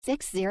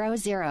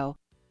600.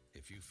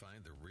 If you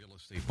find the real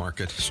estate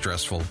market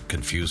stressful,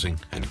 confusing,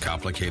 and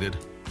complicated,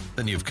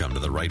 then you've come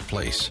to the right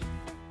place.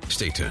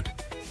 Stay tuned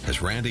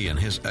as Randy and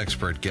his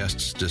expert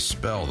guests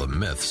dispel the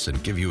myths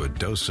and give you a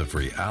dose of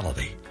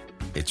reality.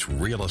 It's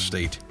Real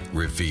Estate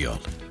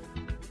Revealed.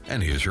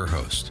 And here's your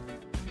host,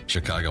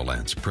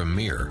 Chicagoland's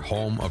premier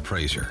home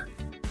appraiser,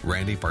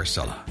 Randy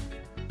Barcella.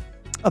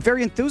 A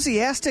very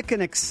enthusiastic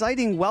and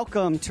exciting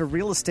welcome to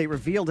Real Estate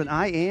Revealed, and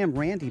I am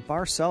Randy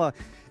Barcella.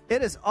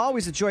 It is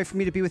always a joy for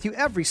me to be with you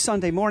every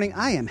Sunday morning.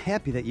 I am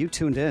happy that you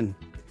tuned in.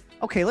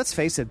 Okay, let's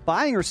face it,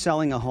 buying or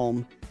selling a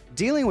home,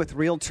 dealing with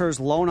realtors,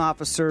 loan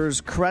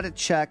officers, credit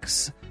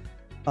checks,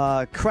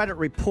 credit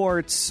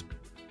reports,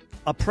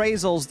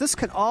 appraisals, this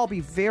can all be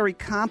very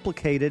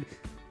complicated,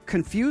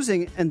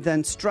 confusing, and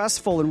then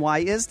stressful. And why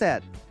is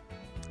that?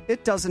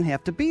 It doesn't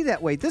have to be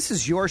that way. This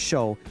is your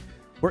show,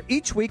 where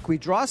each week we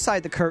draw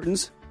aside the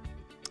curtains,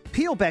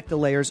 peel back the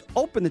layers,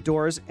 open the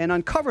doors, and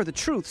uncover the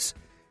truths,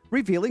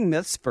 revealing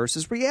myths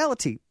versus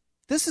reality.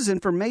 This is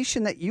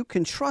information that you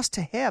can trust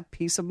to have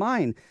peace of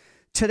mind.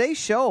 Today's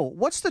show,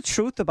 what's the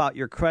truth about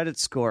your credit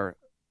score?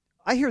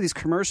 I hear these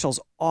commercials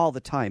all the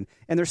time,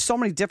 and there's so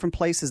many different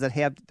places that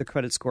have the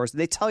credit scores.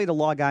 They tell you to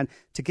log on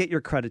to get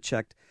your credit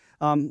checked.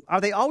 Are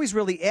they always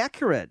really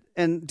accurate?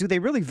 And do they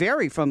really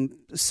vary from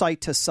site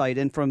to site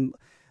and from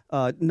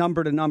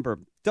number to number?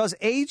 Does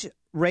age,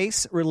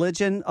 race,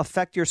 religion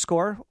affect your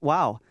score?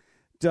 Wow.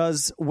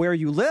 Does where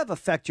you live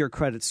affect your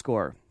credit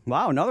score?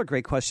 Wow, another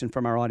great question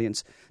from our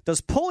audience.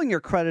 Does pulling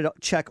your credit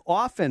check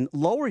often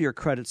lower your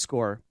credit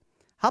score?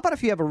 How about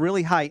if you have a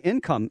really high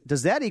income?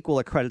 Does that equal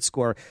a credit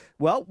score?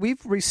 Well, we've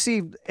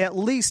received at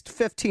least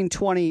 15,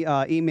 20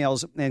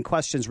 emails and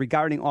questions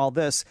regarding all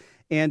this.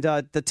 And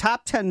the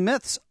top 10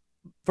 myths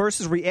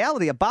versus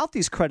reality about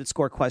these credit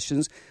score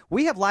questions,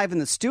 we have live in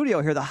the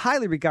studio here the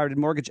highly regarded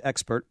mortgage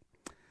expert,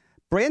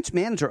 branch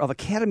manager of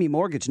Academy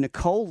Mortgage,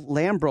 Nicole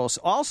Lambros.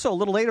 Also, a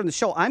little later in the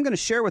show, I'm going to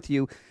share with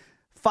you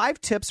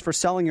 5 tips for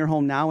selling your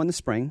home now in the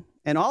spring,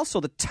 and also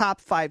the top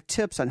 5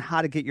 tips on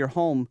how to get your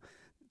home,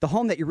 the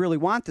home that you really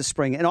want this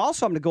spring. And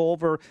also, I'm going to go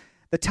over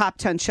the top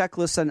 10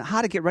 checklists on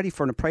how to get ready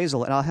for an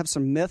appraisal. And I'll have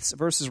some myths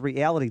versus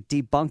reality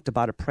debunked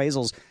about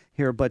appraisals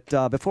here. But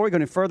before we go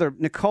any further,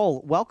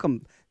 Nicole,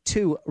 welcome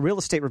to Real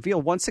Estate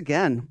Reveal once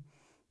again.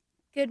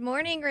 Good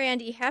morning,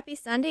 Randy. Happy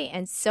Sunday,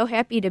 and so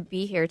happy to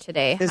be here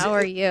today. How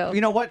are you?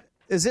 You know what?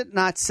 Is it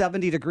not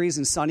 70 degrees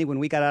and sunny when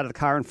we got out of the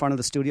car in front of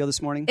the studio this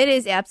morning? It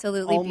is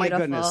absolutely beautiful. Oh, my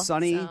goodness,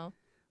 sunny. So.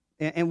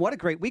 And what a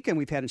great weekend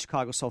we've had in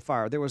Chicago so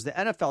far. There was the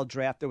NFL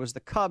draft. There was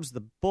the Cubs,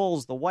 the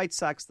Bulls, the White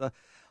Sox, the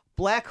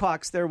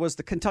Blackhawks. There was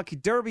the Kentucky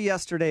Derby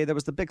yesterday. There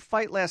was the big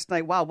fight last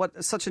night. Wow,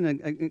 what such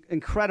an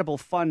incredible,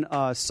 fun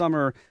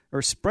summer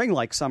or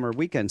spring-like summer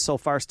weekend so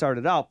far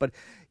started out. But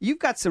you've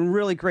got some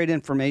really great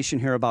information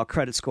here about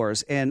credit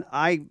scores. And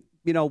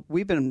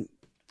we've been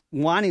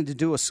wanting to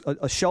do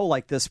a show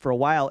like this for a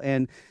while.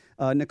 And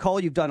Nicole,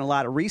 you've done a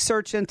lot of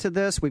research into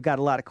this. We've got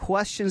a lot of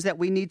questions that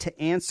we need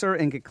to answer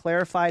and get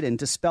clarified and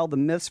dispel the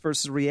myths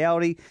versus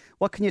reality.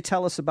 What can you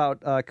tell us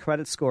about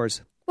credit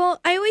scores?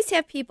 Well, I always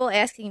have people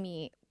asking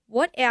me,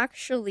 what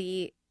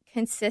actually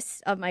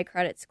consists of my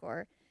credit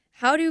score?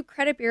 How do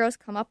credit bureaus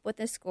come up with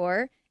a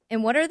score?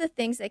 And what are the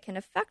things that can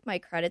affect my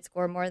credit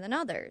score more than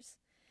others?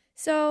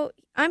 So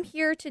I'm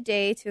here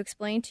today to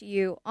explain to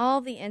you all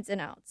the ins and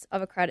outs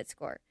of a credit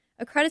score.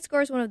 A credit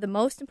score is one of the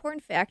most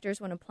important factors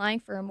when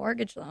applying for a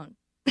mortgage loan.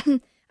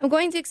 I'm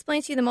going to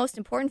explain to you the most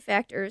important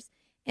factors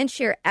and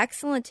share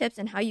excellent tips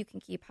on how you can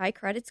keep high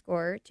credit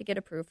score to get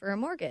approved for a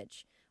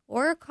mortgage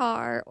or a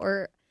car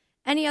or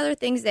any other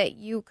things that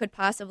you could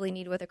possibly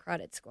need with a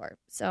credit score.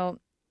 So,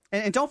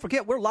 and don't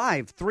forget, we're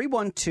live,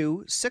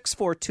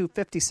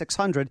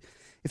 312-642-5600.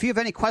 If you have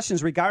any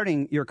questions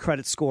regarding your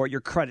credit score,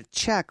 your credit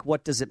check,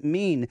 what does it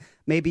mean?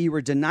 Maybe you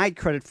were denied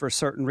credit for a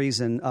certain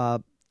reason.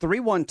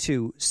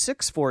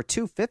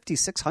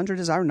 312-642-5600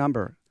 is our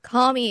number.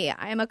 Call me.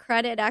 I'm a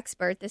credit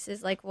expert. This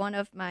is like one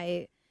of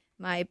my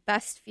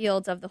best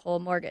fields of the whole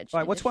mortgage All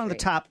right, industry. what's one of the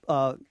top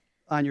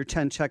on your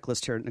 10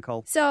 checklist here,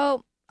 Nicole?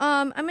 So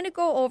I'm going to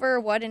go over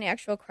what an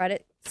actual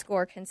credit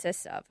score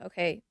consists of.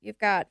 Okay, you've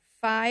got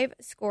 5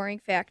 scoring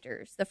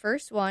factors. The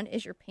first one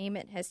is your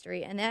payment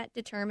history, and that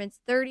determines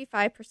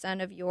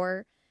 35% of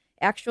your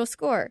actual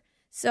score.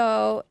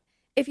 So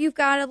if you've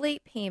got a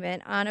late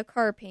payment on a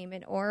car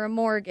payment or a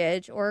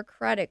mortgage or a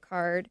credit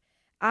card,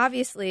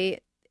 obviously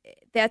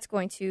that's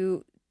going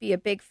to be a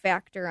big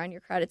factor on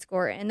your credit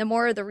score. And the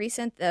more the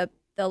recent the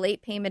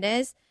late payment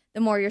is, the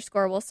more your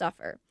score will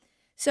suffer.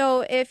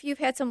 So if you've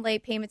had some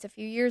late payments a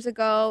few years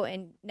ago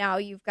and now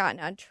you've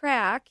gotten on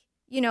track,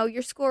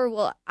 your score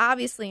will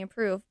obviously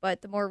improve,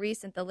 but the more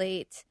recent the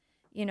late,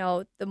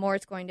 the more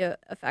it's going to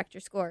affect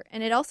your score.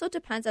 And it also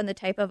depends on the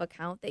type of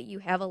account that you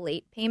have a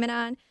late payment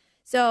on.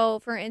 So,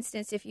 for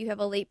instance, if you have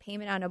a late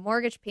payment on a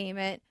mortgage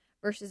payment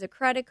versus a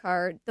credit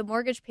card, the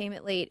mortgage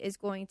payment late is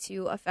going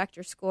to affect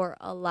your score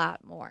a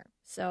lot more.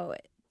 So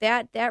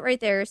that right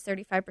there is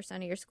 35%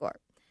 of your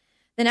score.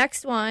 The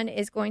next one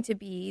is going to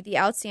be the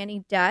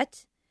outstanding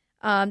debt.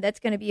 That's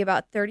going to be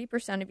about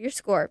 30% of your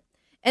score.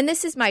 and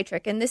this is my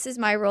trick, and this is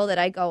my rule that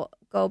I go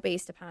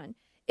based upon.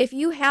 If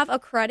you have a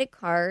credit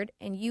card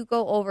and you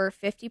go over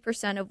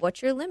 50% of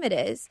what your limit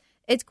is,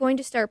 it's going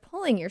to start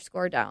pulling your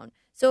score down.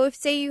 So if,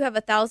 say, you have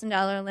a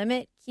 $1,000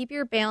 limit, keep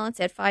your balance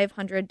at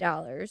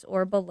 $500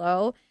 or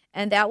below,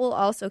 and that will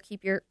also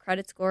keep your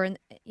credit score,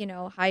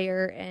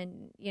 higher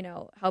and,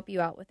 help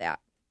you out with that.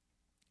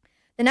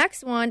 The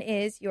next one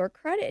is your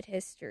credit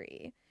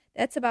history.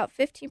 That's about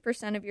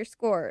 15% of your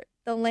score.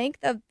 The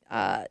length of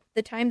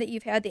the time that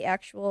you've had the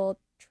actual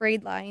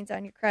trade lines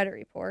on your credit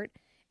report,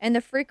 and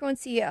the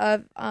frequency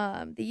of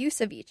the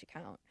use of each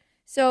account.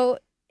 So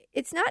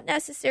it's not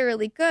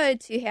necessarily good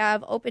to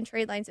have open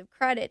trade lines of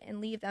credit and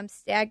leave them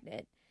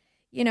stagnant.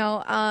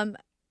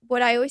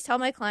 What I always tell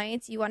my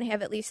clients, you want to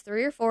have at least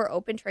 3 or 4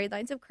 open trade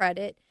lines of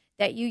credit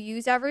that you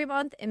use every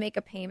month and make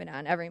a payment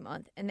on every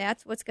month. And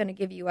that's what's going to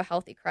give you a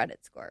healthy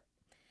credit score.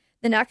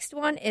 The next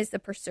one is the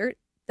pursuit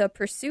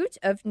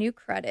of new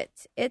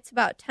credit. It's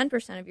about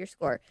 10% of your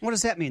score. What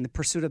does that mean, the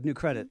pursuit of new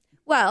credit?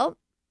 Well,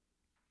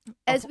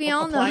 as we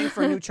all know, applying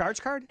for a new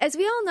charge card? As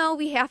we all know,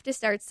 we have to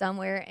start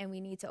somewhere, and we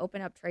need to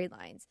open up trade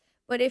lines.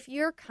 But if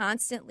you're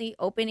constantly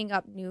opening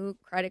up new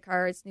credit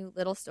cards, new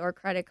little store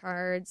credit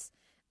cards,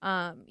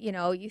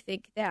 you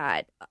think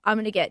that I'm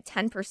going to get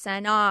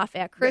 10% off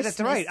at Christmas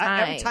That's right. time.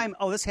 Every time,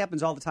 this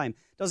happens all the time.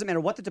 Doesn't matter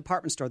what the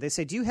department store. They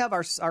say, do you have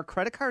our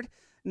credit card?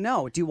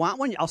 No. Do you want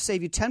one? I'll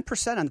save you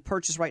 10% on the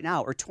purchase right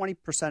now, or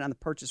 20% on the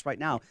purchase right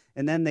now.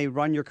 And then they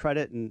run your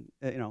credit and,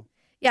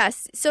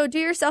 Yes. So do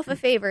yourself a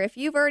favor. If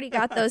you've already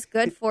got those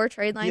good 4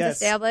 trade lines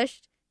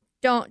established,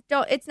 don't.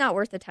 It's not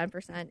worth the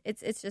 10%.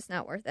 It's just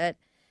not worth it.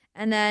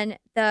 And then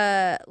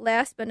the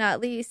last but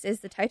not least is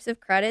the types of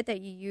credit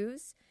that you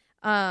use.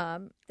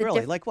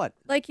 Really? Like what?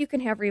 Like you can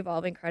have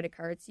revolving credit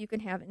cards. You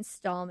can have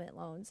installment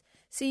loans.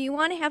 So you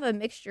want to have a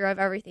mixture of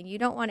everything. You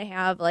don't want to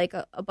have like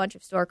a bunch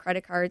of store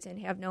credit cards and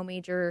have no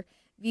major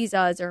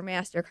Visas or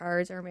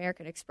MasterCards or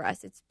American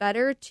Express. It's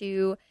better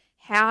to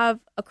have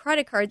a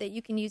credit card that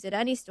you can use at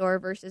any store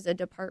versus a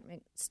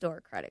department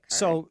store credit card.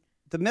 So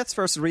the myths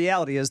versus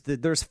reality is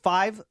that there's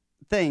 5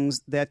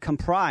 things that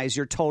comprise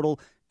your total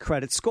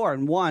credit score.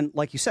 And one,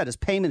 like you said, is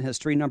payment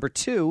history. Number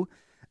 2,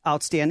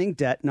 outstanding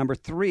debt. Number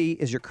 3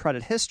 is your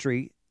credit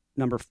history.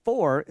 Number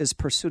 4 is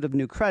pursuit of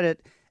new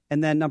credit.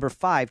 And then number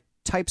 5,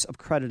 types of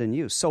credit and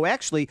use. So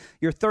actually,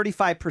 your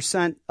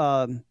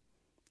 35%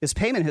 is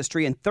payment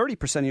history and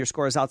 30% of your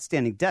score is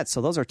outstanding debt.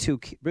 So those are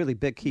 2 really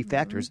big key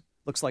factors,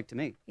 looks like to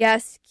me.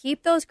 Yes.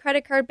 Keep those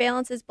credit card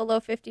balances below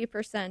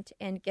 50%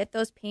 and get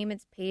those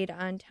payments paid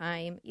on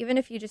time. Even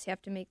if you just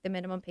have to make the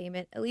minimum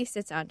payment, at least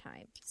it's on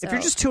time. So, if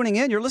you're just tuning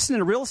in, you're listening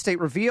to Real Estate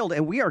Revealed,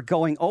 and we are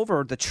going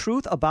over the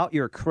truth about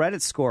your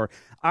credit score.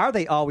 Are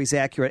they always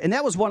accurate? And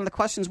that was one of the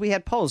questions we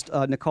had posed,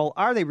 Nicole.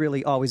 Are they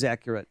really always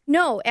accurate?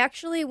 No,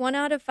 actually, 1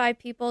 out of 5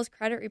 people's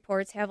credit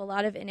reports have a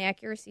lot of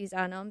inaccuracies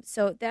on them.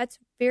 So that's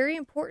very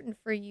important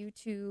for you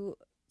to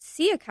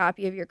see a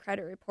copy of your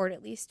credit report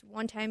at least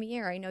one time a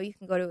year. I know you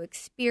can go to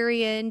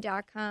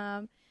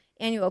Experian.com,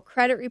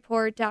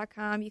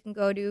 annualcreditreport.com. You can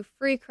go to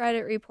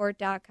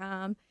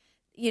freecreditreport.com.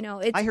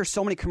 I hear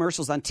so many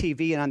commercials on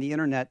TV and on the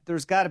internet.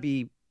 There's got to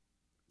be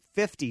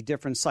 50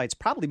 different sites,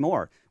 probably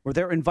more, where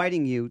they're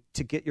inviting you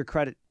to get your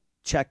credit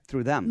checked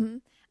through them. Mm-hmm.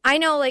 I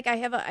know, like I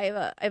have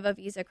a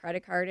Visa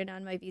credit card, and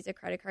on my Visa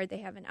credit card, they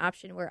have an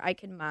option where I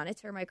can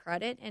monitor my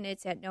credit, and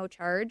it's at no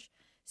charge.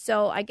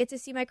 So I get to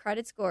see my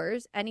credit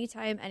scores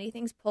anytime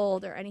anything's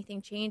pulled or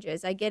anything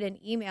changes. I get an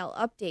email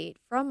update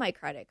from my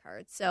credit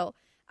card. So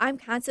I'm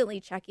constantly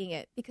checking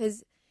it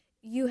because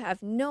you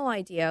have no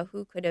idea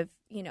who could have,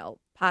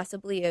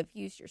 possibly have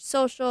used your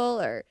social,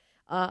 or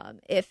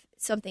if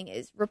something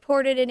is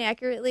reported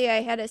inaccurately.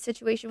 I had a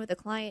situation with a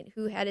client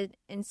who had an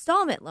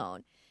installment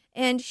loan,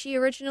 and she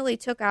originally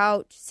took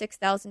out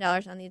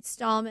 $6,000 on the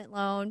installment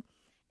loan,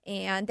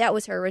 and that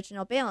was her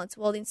original balance.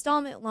 Well, the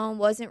installment loan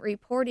wasn't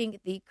reporting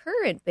the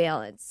current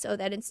balance, so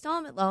that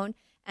installment loan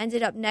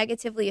ended up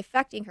negatively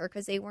affecting her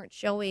because they weren't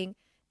showing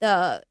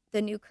the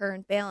new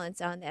current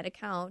balance on that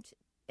account.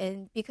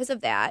 And because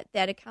of that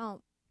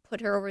account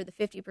put her over the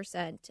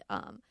 50%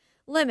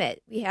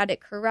 limit. We had it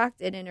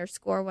corrected, and her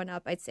score went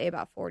up, I'd say,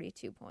 about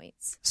 42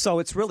 points. So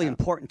it's really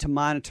important to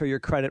monitor your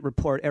credit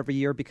report every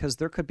year because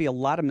there could be a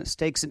lot of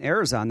mistakes and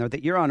errors on there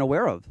that you're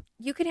unaware of.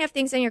 You can have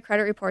things on your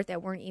credit report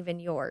that weren't even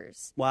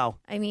yours. Wow.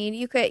 I mean,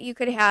 you could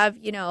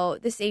have,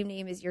 the same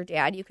name as your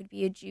dad. You could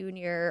be a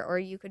junior or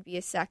you could be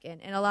a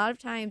second. And a lot of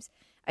times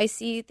I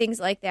see things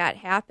like that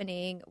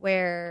happening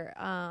where,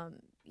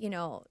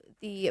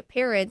 the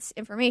parents'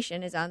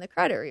 information is on the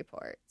credit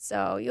report.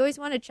 So you always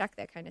want to check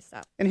that kind of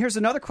stuff. And here's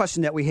another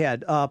question that we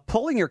had.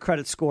 Pulling your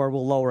credit score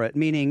will lower it,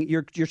 meaning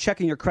you're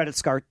checking your credit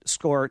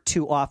score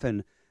too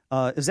often.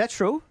 Is that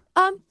true?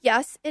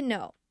 Yes and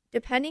no.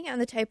 Depending on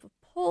the type of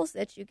pulls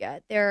that you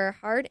get, there are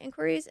hard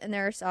inquiries and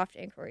there are soft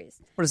inquiries.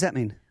 What does that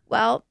mean?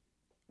 Well,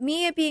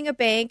 me being a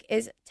bank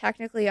is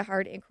technically a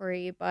hard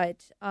inquiry,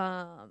 but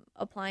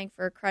applying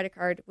for a credit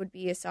card would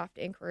be a soft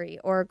inquiry,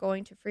 or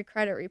going to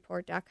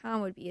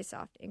freecreditreport.com would be a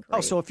soft inquiry.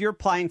 Oh, so if you're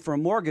applying for a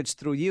mortgage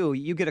through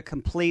you get a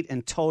complete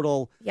and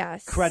total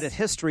credit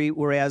history,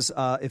 whereas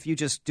if you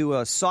just do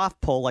a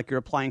soft pull like you're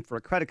applying for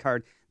a credit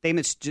card, they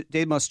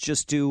must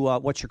just do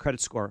what's your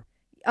credit score?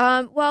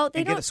 Well,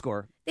 they don't get a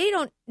score. They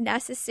don't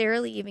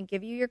necessarily even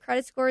give you your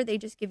credit score. They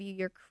just give you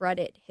your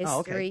credit history. Oh,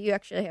 okay. You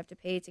actually have to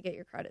pay to get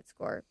your credit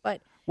score.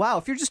 But wow,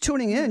 if you're just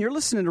tuning in, you're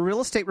listening to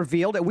Real Estate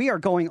Revealed, and we are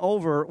going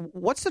over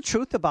what's the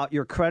truth about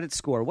your credit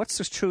score? What's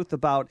the truth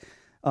about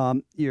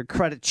your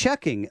credit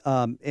checking?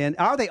 And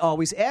are they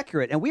always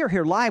accurate? And we are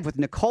here live with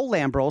Nicole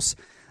Lambros,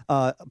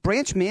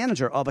 branch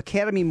manager of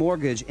Academy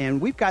Mortgage,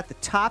 and we've got the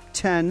top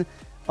 10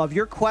 of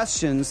your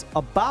questions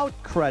about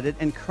credit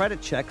and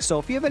credit checks. So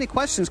if you have any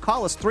questions,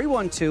 call us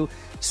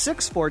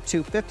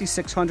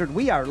 312-642-5600.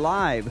 We are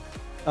live.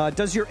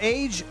 Does your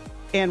age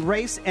and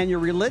race and your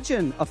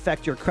religion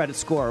affect your credit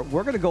score?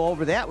 We're going to go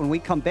over that when we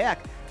come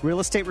back. Real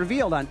Estate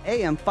Revealed on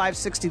AM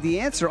 560 The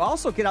Answer.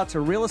 Also get out to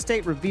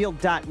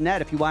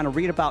realestaterevealed.net if you want to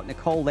read about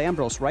Nicole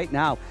Lambros right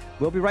now.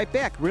 We'll be right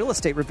back. Real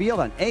Estate Revealed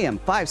on AM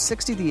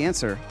 560 The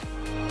Answer.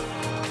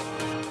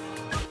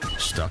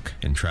 Stuck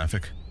in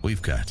traffic?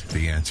 We've got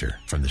the answer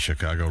from the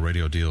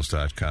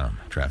ChicagoRadioDeals.com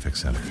Traffic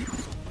Center.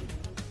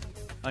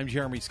 I'm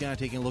Jeremy Scott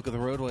taking a look at the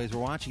roadways.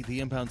 We're watching the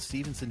inbound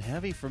Stevenson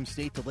heavy from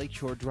State to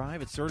Lakeshore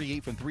Drive. It's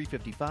 38 from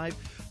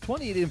 355,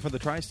 28 in from the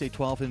Tri-State,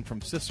 12 in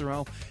from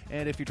Cicero.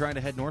 And if you're trying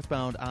to head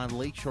northbound on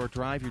Lakeshore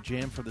Drive, you're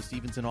jammed for the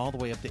Stevenson all the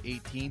way up to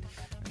 18. And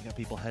you got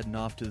people heading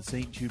off to the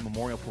St. Jude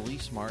Memorial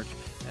Police March.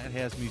 That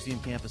has Museum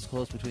Campus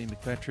closed between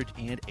McFettridge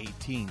and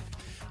 18th.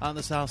 On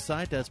the south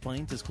side, Des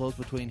Plaines is closed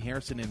between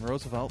Harrison and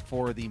Roosevelt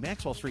for the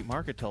Maxwell Street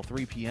Market till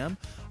 3 p.m.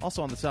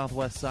 Also on the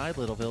southwest side,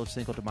 Little Village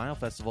Cinco de Mayo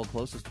Festival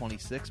closes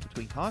 26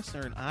 between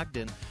Costner and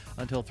Ogden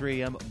until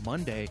 3 a.m.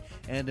 Monday.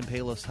 And in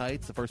Palos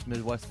Heights, the First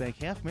Midwest Bank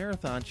Half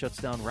Marathon shuts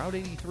down Route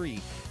 83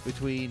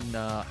 between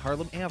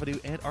Harlem Avenue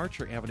and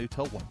Archer Avenue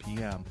till 1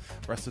 p.m.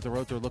 Rest of the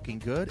roads are looking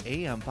good.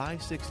 AM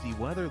 560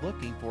 weather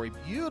looking for a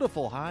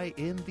beautiful high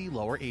in the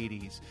lower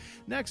 80s.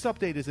 Next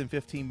update is in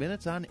 15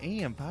 minutes on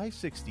AM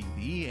 560,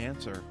 The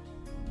Answer.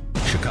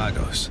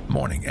 Chicago's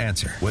Morning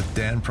Answer with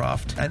Dan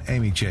Proft and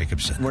Amy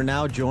Jacobson. We're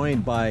now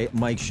joined by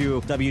Mike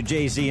Shue,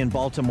 WJZ in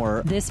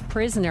Baltimore. This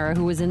prisoner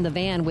who was in the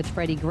van with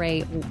Freddie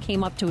Gray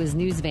came up to his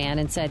news van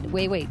and said,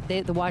 wait,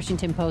 the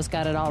Washington Post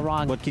got it all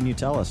wrong. What can you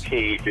tell us?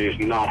 He is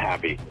not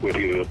happy with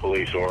either the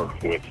police or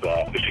with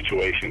the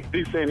situation.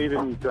 He's saying he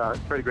didn't,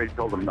 Freddie Gray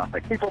told him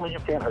nothing. He told me you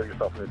can't hurt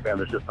yourself in this van.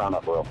 There's just not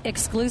enough oil.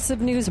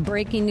 Exclusive news,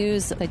 breaking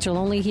news that you'll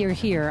only hear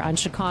here on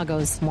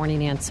Chicago's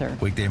Morning Answer.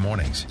 Weekday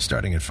mornings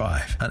starting at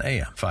 5 on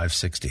AM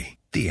 560.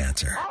 The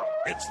Answer.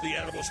 It's the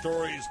Animal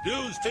Stories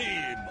news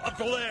team,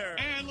 Uncle Air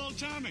and Little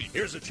Tommy.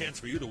 Here's a chance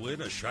for you to win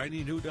a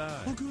shiny new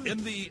dime. Oh, good.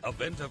 In the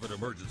event of an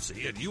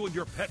emergency and you and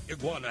your pet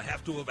iguana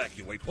have to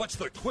evacuate, what's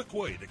the quick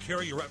way to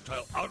carry your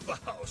reptile out of the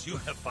house? You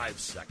have 5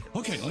 seconds.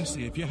 Okay, let's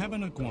see. If you have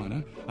an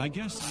iguana, I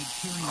guess I'd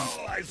carry...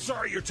 Oh, I'm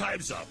sorry, your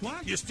time's up.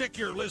 What? You stick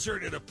your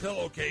lizard in a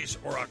pillowcase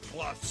or a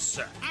cloth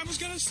sack. I was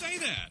going to say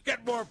that.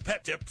 Get more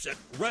pet tips at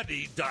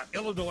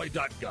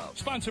ready.illinois.gov.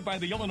 Sponsored by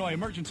the Illinois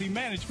Emergency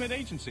Management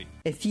Agency.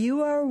 If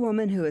you are a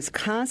woman who is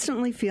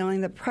constantly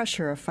feeling the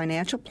pressure of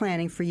financial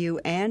planning for you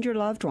and your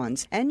loved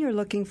ones, and you're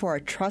looking for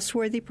a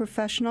trustworthy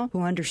professional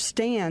who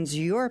understands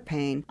your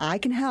pain, I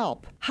can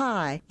help.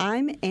 Hi,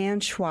 I'm Ann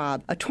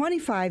Schwab, a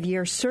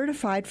 25-year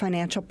certified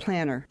financial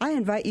planner. I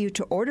invite you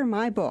to order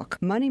my book,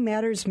 Money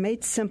Matters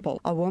Made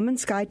Simple, A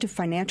Woman's Guide to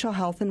Financial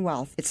Health and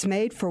Wealth. It's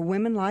made for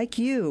women like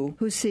you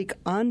who seek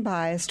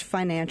unbiased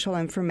financial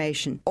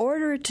information.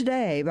 Order it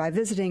today by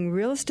visiting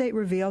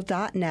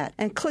realestaterevealed.net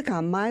and click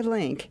on my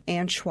link,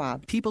 Ann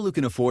Schwab. People who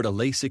can afford a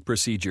LASIK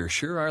procedure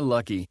sure are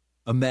lucky.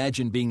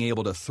 Imagine being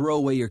able to throw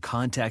away your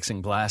contacts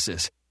and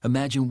glasses.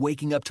 Imagine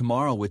waking up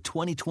tomorrow with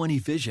 20/20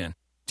 vision.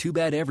 Too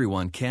bad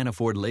everyone can't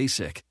afford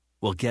LASIK.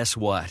 Well, guess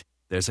what?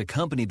 There's a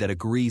company that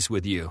agrees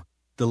with you.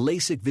 The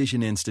LASIK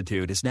Vision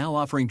Institute is now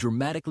offering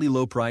dramatically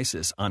low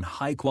prices on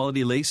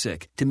high-quality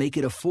LASIK to make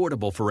it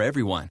affordable for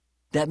everyone.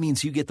 That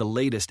means you get the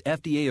latest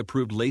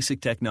FDA-approved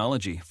LASIK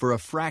technology for a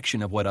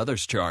fraction of what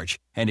others charge.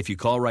 And if you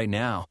call right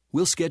now,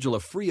 we'll schedule a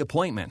free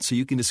appointment so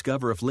you can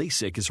discover if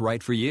LASIK is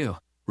right for you.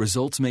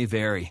 Results may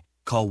vary.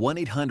 Call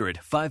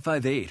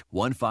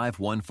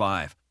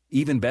 1-800-558-1515.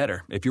 Even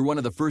better, if you're one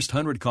of the first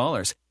 100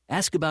 callers,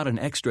 ask about an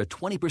extra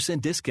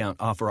 20% discount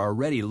off our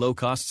already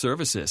low-cost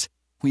services.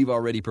 We've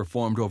already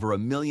performed over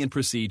 1 million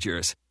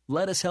procedures.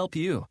 Let us help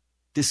you.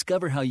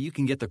 Discover how you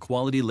can get the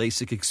quality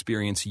LASIK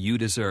experience you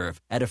deserve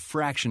at a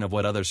fraction of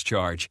what others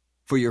charge.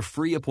 For your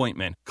free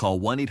appointment, call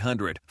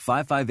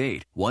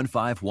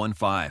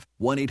 1-800-558-1515.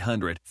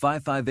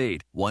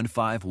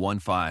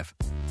 1-800-558-1515.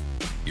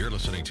 You're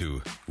listening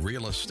to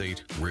Real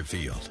Estate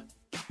Revealed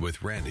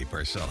with Randy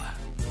Barcella.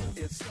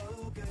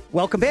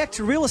 Welcome back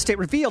to Real Estate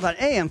Revealed on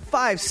AM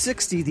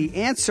 560, The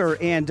Answer.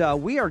 And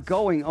we are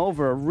going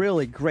over a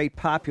really great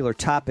popular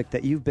topic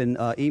that you've been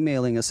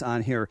emailing us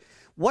on here.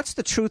 what's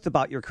the truth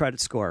about your credit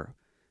score?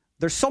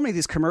 There's so many of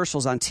these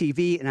commercials on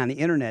TV and on the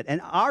internet,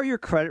 and are your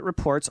credit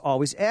reports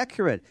always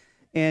accurate?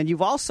 And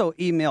you've also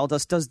emailed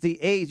us, does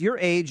your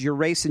age, your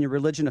race, and your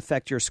religion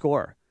affect your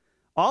score?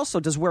 Also,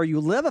 does where you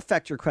live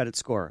affect your credit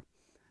score?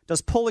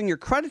 Does pulling your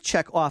credit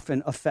check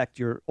often affect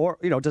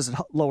does it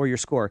lower your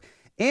score?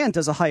 And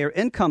does a higher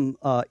income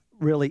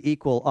really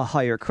equal a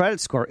higher credit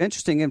score?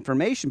 Interesting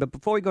information. But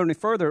before we go any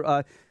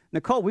further,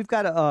 Nicole, we've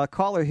got a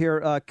caller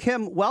here.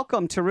 Kim,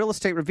 welcome to Real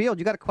Estate Revealed.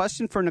 You got a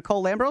question for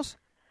Nicole Lambros?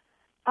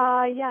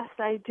 Yes,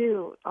 I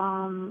do.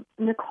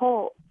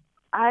 Nicole,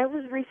 I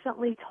was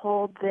recently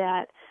told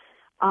that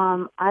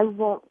I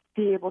won't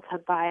be able to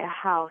buy a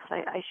house.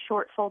 I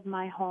short-sold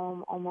my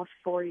home almost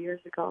 4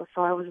 years ago,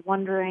 so I was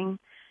wondering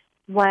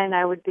when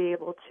I would be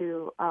able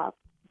to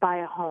buy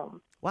a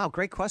home. Wow,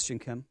 great question,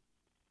 Kim.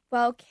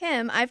 Well,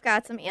 Kim, I've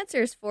got some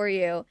answers for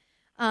you.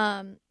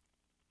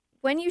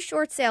 When you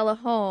short sale a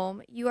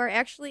home, you are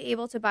actually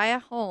able to buy a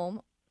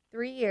home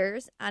 3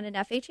 years on an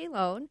FHA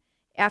loan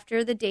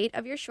after the date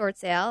of your short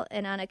sale,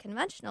 and on a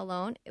conventional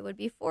loan, it would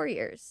be 4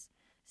 years.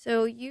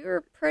 So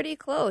you're pretty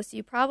close.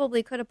 You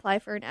probably could apply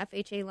for an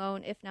FHA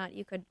loan. If not,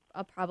 you could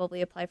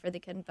probably apply for the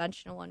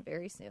conventional one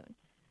very soon.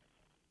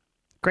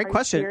 Great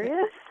question. Are you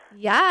serious?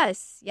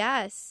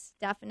 Yes,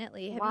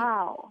 definitely.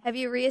 Wow. Have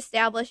you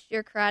reestablished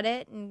your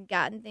credit and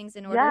gotten things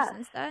in order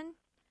since then?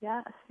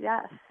 Yes.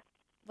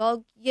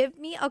 Well, give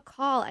me a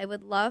call. I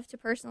would love to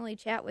personally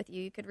chat with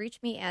you. You could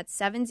reach me at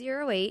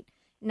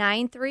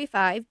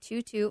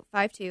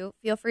 708-935-2252.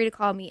 Feel free to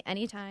call me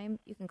anytime.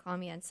 You can call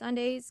me on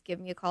Sundays.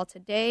 Give me a call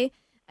today.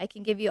 I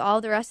can give you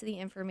all the rest of the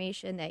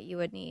information that you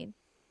would need.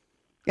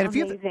 And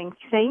amazing.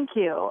 Thank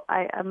you.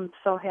 I'm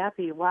so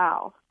happy.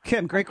 Wow.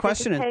 Kim, great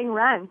question. Paying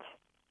rent.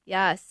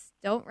 Yes.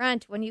 Don't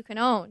rent when you can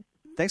own.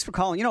 Thanks for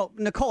calling.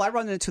 Nicole, I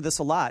run into this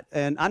a lot,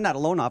 and I'm not a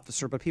loan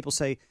officer, but people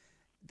say,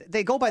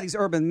 they go by these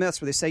urban myths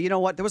where they say, you know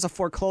what, there was a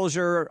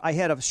foreclosure. I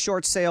had a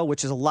short sale,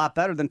 which is a lot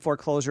better than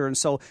foreclosure. And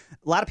so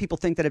a lot of people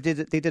think that if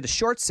they did a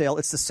short sale,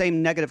 it's the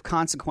same negative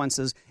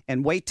consequences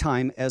and wait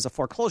time as a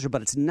foreclosure,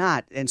 but it's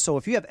not. And so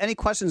if you have any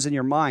questions in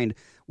your mind,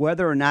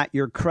 whether or not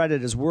your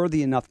credit is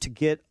worthy enough to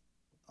get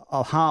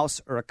a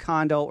house or a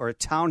condo or a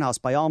townhouse,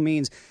 by all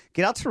means,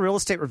 get out to Real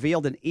Estate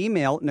Revealed and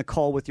email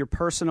Nicole with your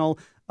personal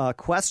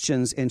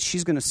questions, and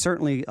she's going to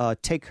certainly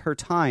take her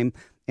time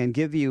and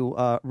give you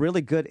a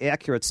really good,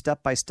 accurate,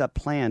 step-by-step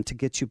plan to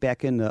get you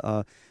back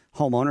into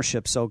home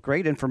ownership. So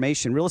great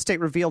information.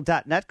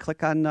 RealEstateRevealed.net.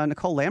 Click on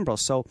Nicole Lambros.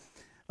 So,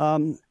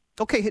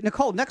 okay,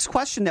 Nicole, next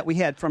question that we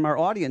had from our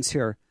audience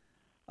here.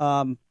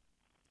 Does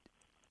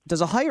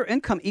a higher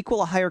income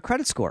equal a higher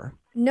credit score?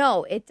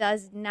 No, it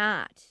does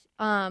not.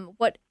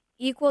 What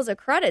equals a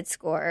credit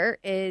score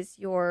is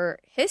your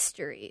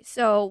history.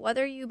 So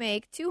whether you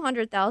make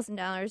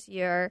 $200,000 a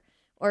year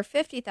or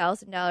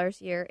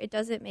 $50,000 a year, it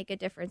doesn't make a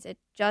difference. It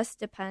just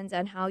depends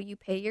on how you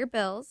pay your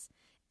bills,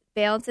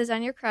 balances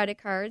on your credit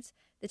cards,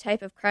 the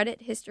type of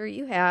credit history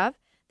you have,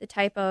 the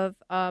type of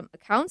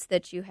accounts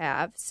that you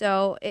have.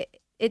 So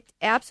it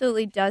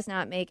absolutely does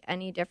not make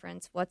any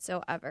difference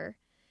whatsoever.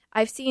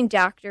 I've seen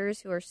doctors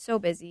who are so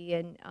busy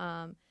and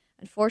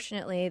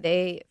unfortunately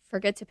they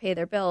forget to pay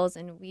their bills,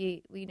 and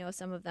we know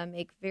some of them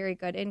make very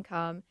good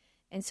income,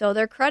 and so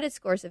their credit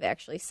scores have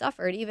actually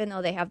suffered even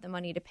though they have the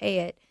money to pay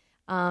it.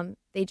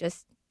 They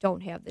just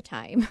don't have the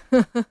time.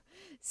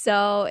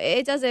 So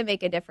it doesn't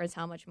make a difference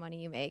how much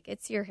money you make.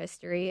 It's your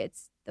history.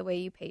 It's the way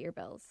you pay your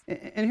bills.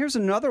 And here's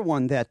another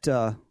one that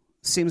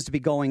seems to be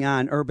going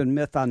on, urban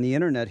myth on the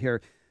internet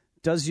here.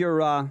 Does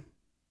your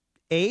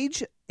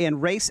age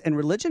and race and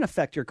religion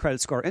affect your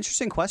credit score?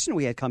 Interesting question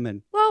we had come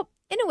in. Well,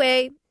 in a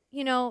way,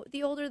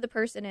 the older the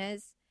person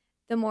is,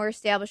 the more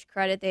established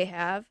credit they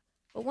have.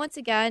 But once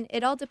again,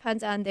 it all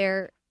depends on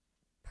their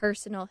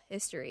personal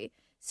history.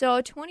 So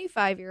a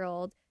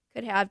 25-year-old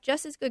could have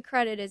just as good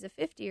credit as a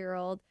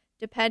 50-year-old,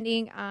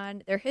 depending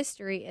on their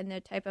history and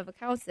the type of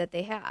accounts that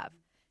they have.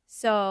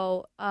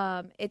 So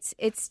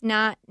it's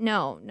not,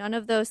 none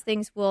of those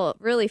things will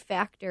really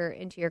factor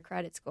into your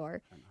credit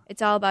score.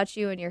 It's all about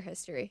you and your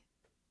history.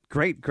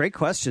 Great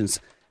questions.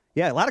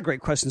 Yeah, a lot of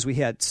great questions we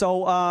had.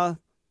 So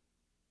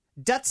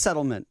debt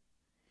settlement.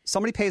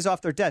 Somebody pays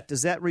off their debt.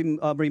 Does that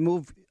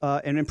remove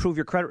and improve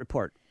your credit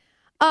report?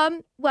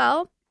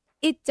 Well,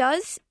 it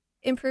does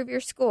improve your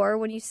score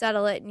when you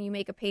settle it and you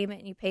make a payment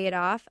and you pay it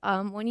off.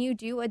 When you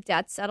do a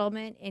debt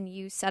settlement and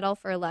you settle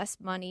for less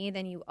money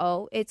than you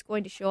owe, it's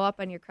going to show up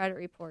on your credit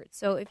report.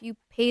 So if you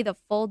pay the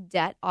full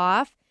debt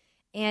off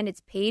and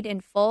it's paid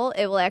in full,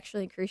 it will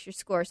actually increase your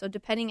score. So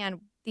depending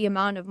on the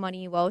amount of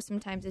money you owe,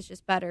 sometimes it's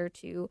just better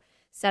to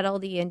settle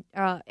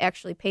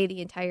actually pay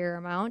the entire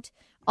amount.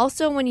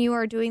 Also, when you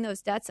are doing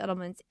those debt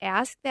settlements,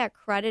 ask that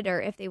creditor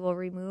if they will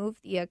remove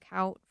the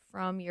account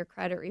from your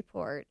credit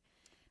report.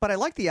 But I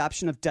like the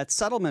option of debt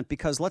settlement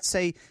because let's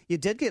say you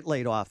did get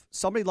laid off.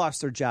 Somebody lost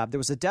their job. There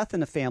was a death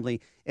in the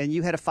family, and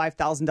you had a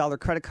 $5,000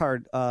 credit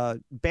card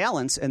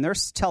balance, and they're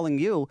telling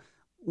you,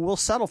 we'll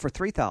settle for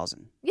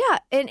 $3,000. Yeah,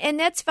 and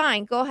that's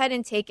fine. Go ahead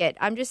and take it.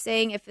 I'm just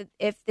saying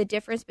if the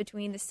difference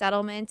between the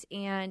settlement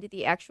and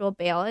the actual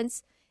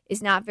balance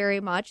is not very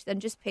much, then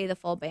just pay the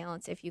full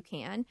balance if you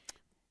can.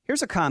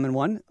 Here's a common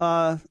one.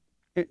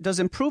 Does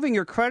improving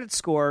your credit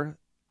score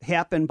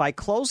happen by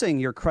closing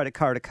your credit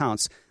card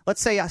accounts?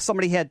 Let's say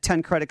somebody had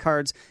 10 credit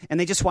cards and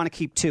they just want to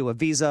keep 2, a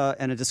Visa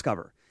and a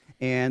Discover.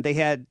 And they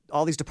had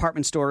all these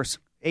department stores,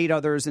 8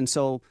 others, and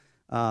so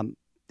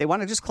they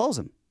want to just close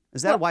them.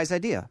 Is that a wise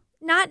idea?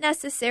 Not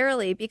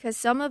necessarily, because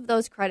some of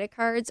those credit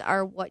cards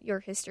are what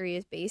your history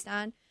is based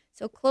on.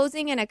 So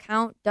closing an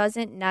account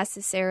doesn't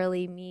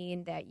necessarily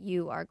mean that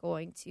you are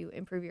going to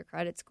improve your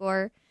credit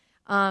score.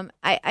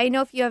 I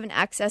know if you have an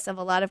excess of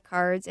a lot of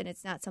cards and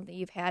it's not something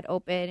you've had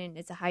open and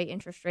it's a high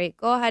interest rate,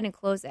 go ahead and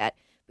close that.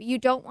 But you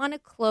don't want to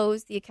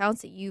close the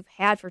accounts that you've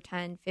had for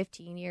 10,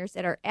 15 years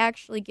that are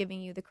actually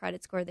giving you the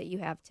credit score that you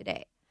have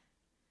today.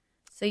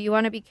 So you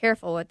want to be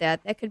careful with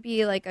that. That could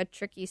be like a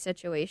tricky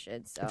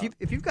situation. So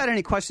if you've got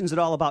any questions at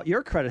all about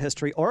your credit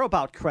history or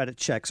about credit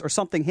checks or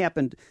something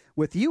happened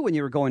with you when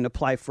you were going to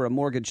apply for a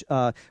mortgage,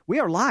 we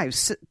are live,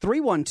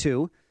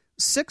 312-642-5600,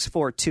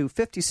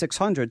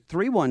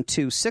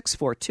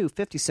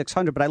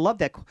 312-642-5600. But I love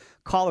that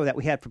caller that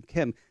we had from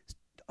Kim.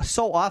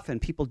 So often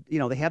people,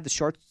 they have the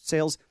short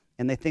sales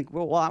and they think,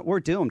 well, we're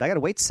doomed. I got to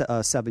wait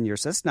 7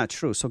 years. That's not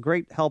true. So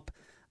great help,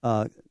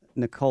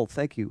 Nicole.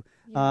 Thank you.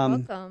 You're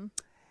welcome.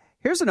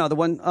 Here's another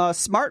one.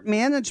 Smart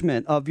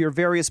management of your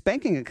various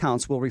banking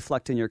accounts will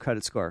reflect in your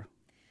credit score.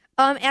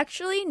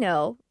 Actually,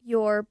 no.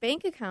 Your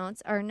bank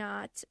accounts are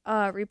not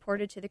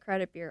reported to the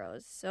credit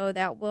bureaus, so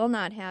that will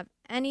not have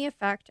any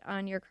effect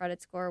on your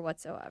credit score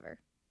whatsoever.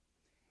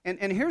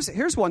 And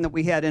here's one that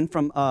we had in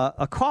from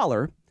a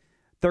caller.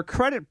 Their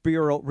credit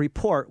bureau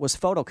report was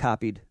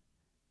photocopied.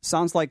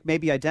 Sounds like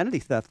maybe identity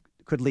theft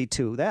could lead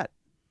to that.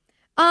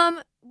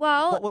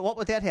 Well, what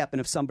would that happen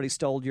if somebody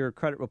stole your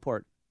credit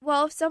report?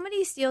 Well, if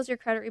somebody steals your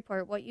credit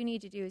report, what you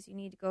need to do is you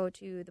need to go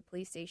to the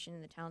police station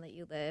in the town that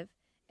you live,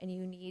 and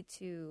you need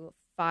to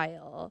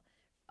file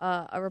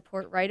a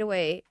report right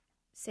away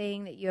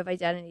saying that you have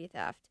identity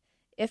theft.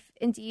 If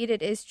indeed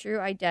it is true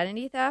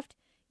identity theft,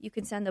 you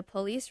can send the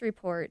police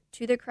report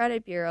to the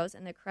credit bureaus,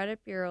 and the credit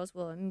bureaus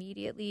will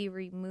immediately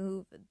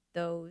remove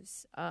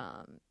those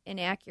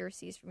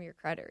inaccuracies from your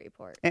credit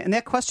report. And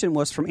that question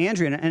was from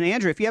Andrea. And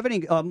Andrea, if you have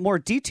any more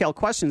detailed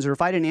questions, or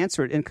if I didn't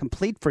answer it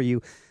incomplete for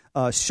you,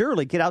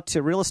 surely get out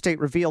to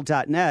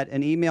realestaterevealed.net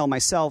and email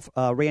myself,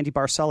 Randy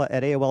Barcella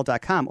at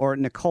AOL.com, or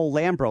Nicole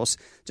Lambros.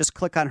 Just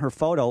click on her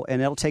photo,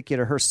 and it'll take you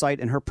to her site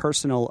and her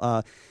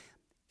personal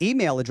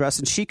email address,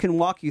 and she can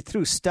walk you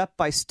through step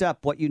by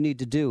step what you need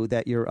to do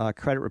that your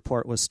credit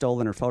report was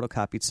stolen or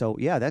photocopied. So,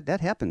 yeah,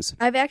 that happens.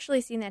 I've actually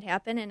seen that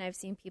happen, and I've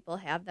seen people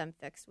have them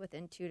fixed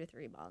within 2 to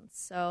 3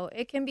 months. So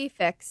it can be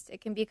fixed.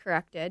 It can be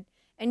corrected.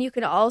 And you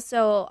can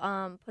also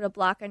put a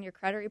block on your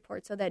credit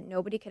report so that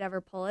nobody could ever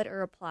pull it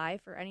or apply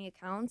for any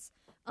accounts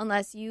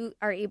unless you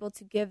are able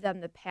to give them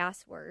the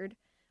password.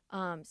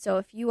 So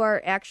if you are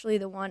actually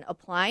the one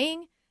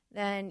applying,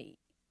 then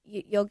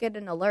you'll get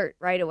an alert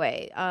right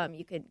away.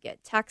 You could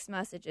get text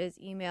messages,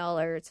 email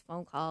alerts,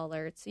 phone call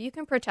alerts. So you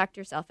can protect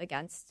yourself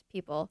against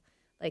people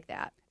like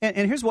that.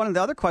 And here's one of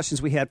the other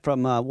questions we had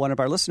from one of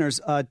our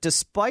listeners.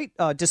 Dispute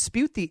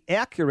the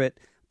accurate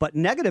but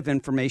negative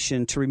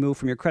information to remove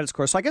from your credit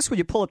score. So I guess when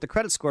you pull up the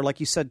credit score, like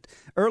you said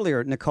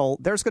earlier, Nicole,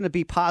 there's going to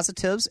be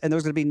positives and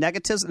there's going to be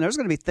negatives and there's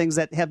going to be things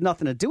that have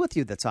nothing to do with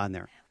you that's on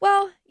there.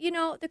 Well,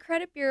 the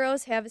credit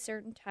bureaus have a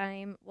certain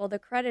time. Well, the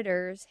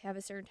creditors have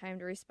a certain time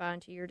to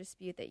respond to your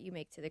dispute that you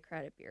make to the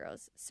credit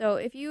bureaus. So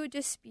if you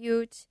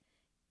dispute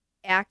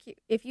inaccurate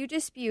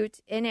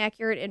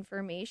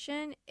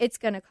information, it's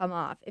going to come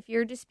off. If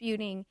you're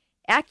disputing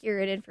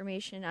accurate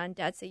information on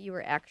debts that you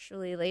were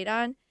actually late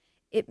on,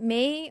 it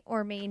may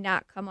or may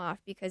not come off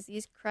because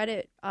these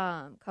credit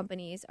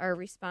companies are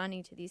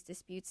responding to these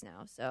disputes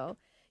now. So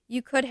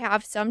you could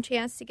have some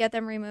chance to get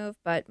them removed,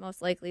 but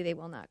most likely they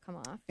will not come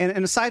off.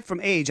 And aside from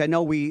age, I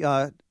know we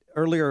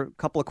earlier, a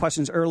couple of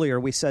questions earlier,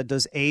 we said,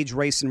 does age,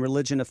 race, and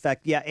religion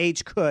affect? Yeah,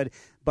 age could,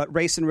 but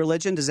race and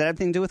religion, does that have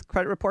anything to do with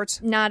credit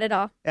reports? Not at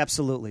all.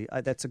 Absolutely.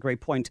 That's a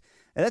great point.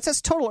 That's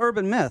a total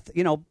urban myth,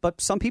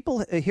 but some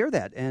people hear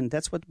that, and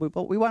that's what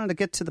we wanted to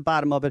get to the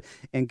bottom of it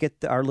and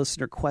get our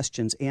listener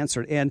questions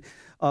answered. And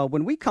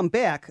when we come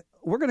back,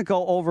 we're going to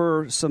go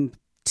over some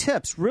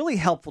tips, really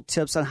helpful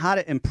tips on how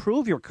to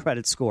improve your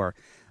credit score.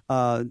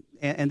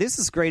 And this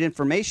is great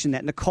information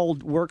that Nicole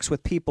works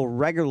with people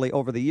regularly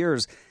over the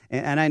years.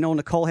 And I know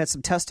Nicole had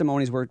some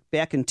testimonies where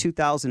back in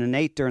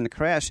 2008 during the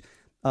crash,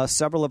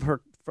 several of her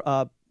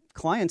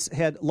clients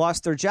had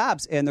lost their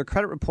jobs and their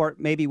credit report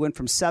maybe went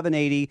from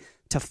 780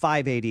 to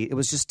 580. It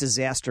was just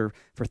disaster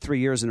for 3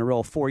 years in a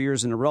row, 4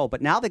 years in a row.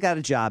 But now they got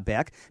a job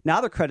back.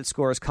 Now their credit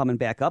score is coming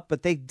back up.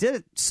 But they did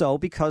it so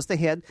because they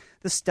had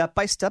the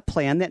step-by-step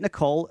plan that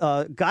Nicole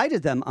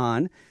guided them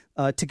on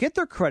to get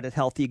their credit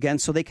healthy again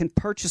so they can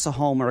purchase a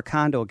home or a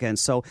condo again.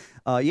 So,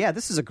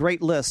 this is a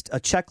great list, a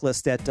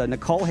checklist that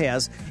Nicole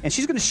has. And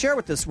she's going to share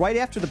with us right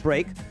after the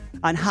break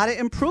on how to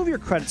improve your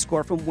credit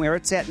score from where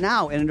it's at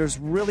now. And there's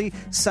really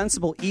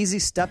sensible, easy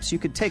steps you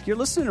could take. You're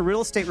listening to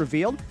Real Estate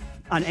Revealed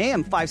on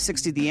AM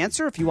 560 The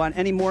Answer. If you want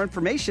any more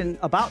information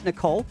about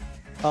Nicole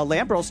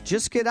Lambros,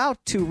 just get out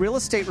to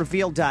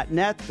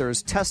realestaterevealed.net.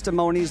 There's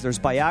testimonies, there's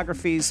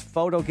biographies,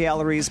 photo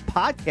galleries,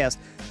 podcasts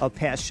of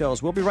past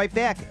shows. We'll be right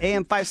back.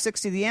 AM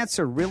 560 The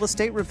Answer, Real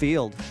Estate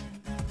Revealed.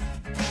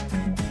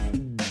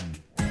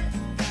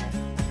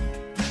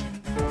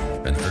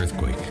 An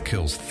earthquake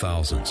kills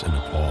thousands in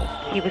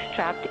Nepal. He was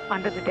trapped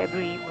under the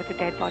debris with a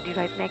dead body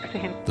right next to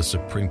him. The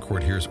Supreme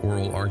Court hears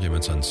oral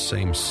arguments on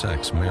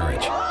same-sex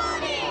marriage.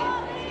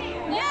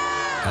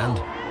 And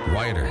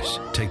rioters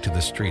take to the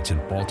streets in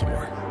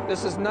Baltimore.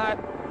 This is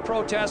not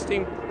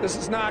protesting. This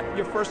is not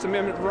your First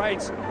Amendment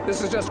rights.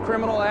 This is just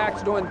criminal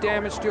acts doing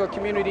damage to a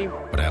community.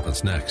 What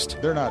happens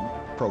next? They're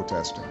not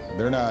protesting.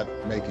 They're not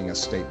making a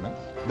statement.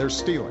 They're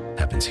stealing.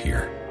 Happens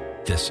here.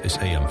 This is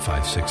AM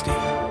 560,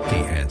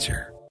 The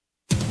Answer.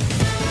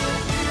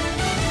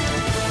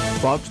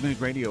 Fox News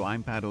Radio,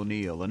 I'm Pat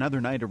O'Neill.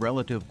 Another night of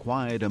relative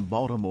quiet in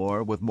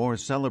Baltimore, with more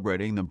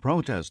celebrating than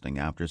protesting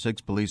after 6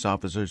 police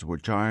officers were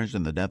charged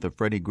in the death of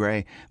Freddie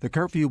Gray. The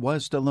curfew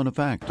was still in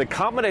effect. The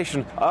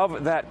combination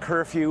of that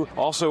curfew,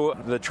 also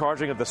the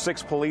charging of the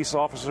 6 police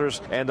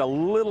officers, and a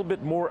little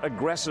bit more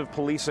aggressive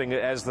policing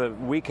as the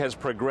week has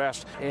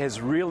progressed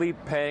is really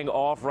paying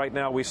off right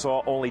now. We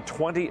saw only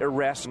 20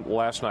 arrests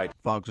last night.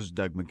 Fox's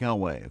Doug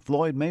McElway.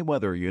 Floyd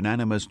Mayweather,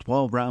 unanimous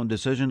 12-round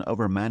decision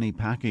over Manny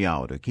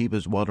Pacquiao to keep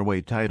his welterweight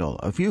title.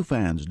 A few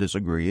fans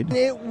disagreed.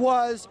 It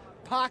was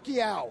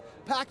Pacquiao.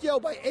 Pacquiao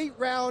by 8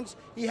 rounds.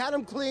 He had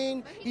him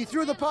clean. He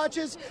threw the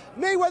punches.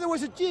 Mayweather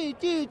was a G.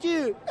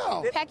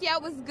 No. Pacquiao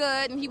was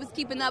good and he was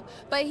keeping up,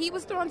 but he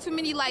was throwing too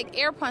many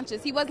air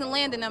punches. He wasn't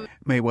landing them.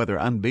 Mayweather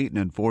unbeaten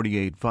in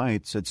 48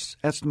 fights. It's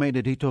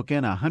estimated he took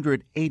in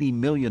 $180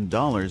 million.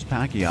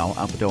 Pacquiao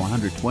up to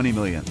 $120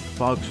 million.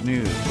 Fox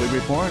News. We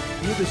report,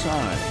 you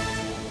decide.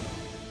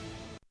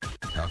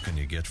 How can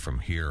you get from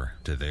here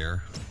to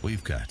there?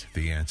 We've got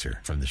the answer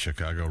from the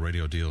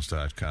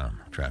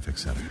ChicagoRadioDeals.com Traffic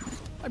Center.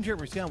 I'm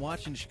Jeremy Scott,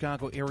 watching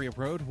Chicago area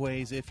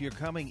roadways. If you're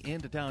coming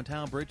into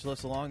downtown,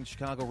 bridgeless along the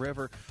Chicago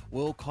River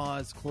will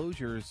cause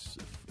closures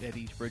at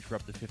each bridge for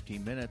up to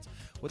 15 minutes,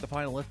 with the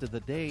final lift of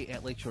the day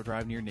at Lakeshore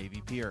Drive near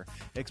Navy Pier.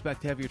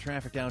 Expect heavier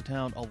traffic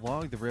downtown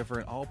along the river,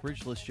 and all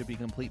bridgeless should be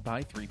complete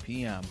by 3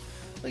 p.m.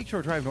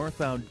 Lakeshore Drive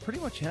northbound, pretty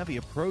much heavy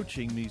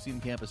approaching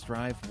Museum Campus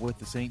Drive with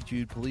the St.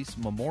 Jude Police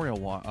Memorial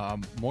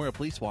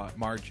Police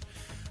March.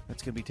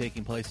 That's going to be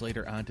taking place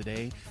later on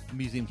today. The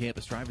Museum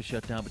Campus Drive is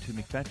shut down between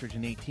McFettridge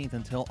and 18th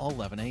until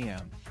 11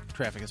 a.m.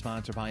 Traffic is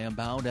sponsored by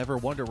Unbound. Ever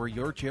wonder where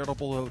your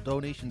charitable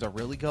donations are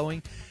really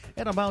going?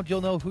 At Unbound,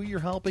 you'll know who you're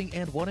helping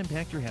and what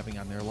impact you're having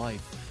on their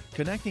life.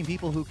 Connecting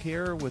people who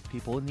care with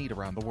people in need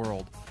around the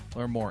world.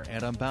 Learn more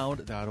at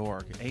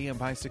unbound.org. AM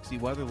 560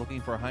 weather, looking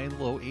for a high and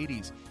low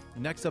 80s.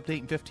 Next update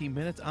in 15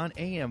 minutes on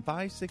AM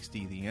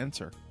 560, The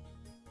Answer.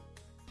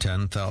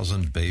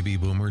 10,000 baby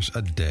boomers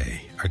a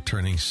day are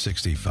turning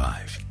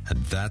 65, and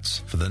that's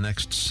for the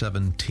next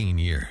 17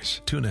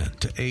 years. Tune in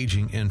to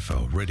Aging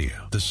Info Radio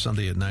this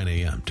Sunday at 9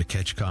 a.m. to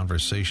catch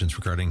conversations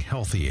regarding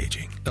healthy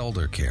aging,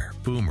 elder care,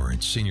 boomer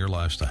and senior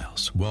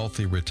lifestyles,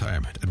 wealthy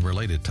retirement, and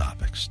related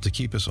topics to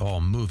keep us all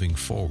moving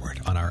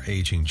forward on our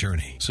aging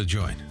journey. So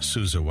join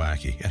Susan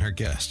Wacky and her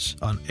guests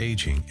on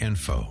Aging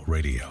Info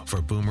Radio for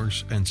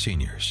boomers and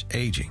seniors,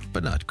 aging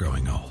but not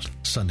growing old.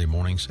 Sunday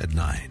mornings at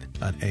 9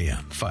 on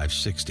AM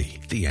 560.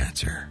 The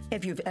Answer.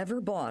 If you've ever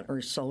bought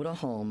or sold a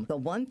home, the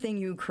one thing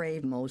you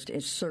crave most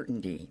is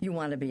certainty. You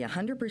want to be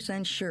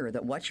 100% sure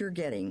that what you're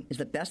getting is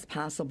the best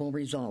possible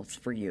results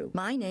for you.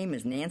 My name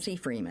is Nancy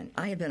Freeman.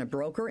 I have been a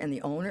broker and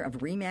the owner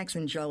of RE/MAX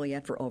in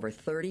Joliet for over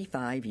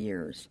 35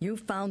 years.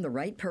 You've found the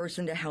right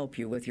person to help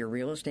you with your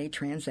real estate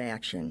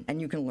transaction, and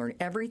you can learn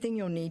everything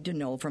you'll need to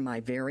know from my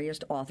various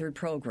authored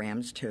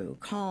programs, too.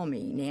 Call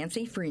me,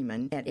 Nancy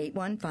Freeman, at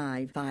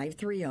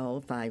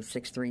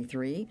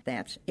 815-530-5633.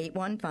 That's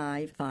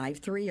 815-530-5633.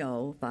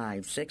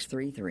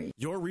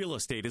 Your real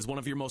estate is one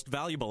of your most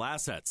valuable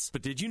assets,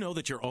 but did you know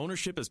that your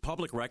ownership is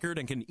public record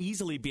and can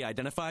easily be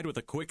identified with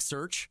a quick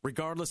search?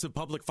 Regardless of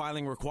public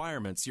filing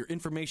requirements, your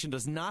information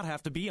does not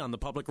have to be on the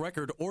public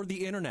record or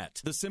the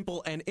internet. The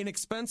simple and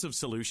inexpensive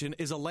solution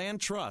is a land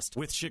trust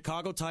with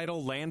Chicago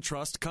Title Land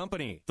Trust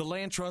Company. The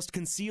land trust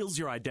conceals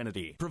your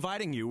identity,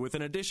 providing you with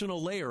an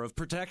additional layer of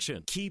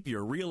protection. Keep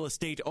your real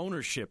estate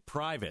ownership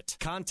private.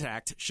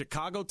 Contact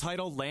Chicago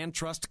Title Land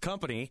Trust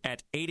Company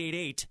at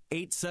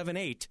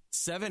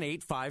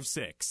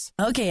 888-878-7856.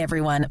 Okay,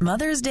 everyone,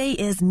 Mother's Day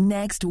is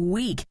next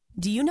week.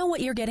 Do you know what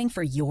you're getting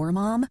for your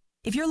mom?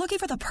 If you're looking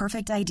for the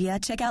perfect idea,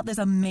 check out this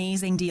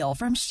amazing deal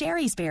from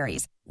Sherry's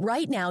Berries.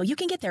 Right now, you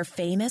can get their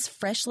famous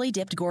freshly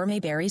dipped gourmet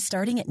berries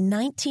starting at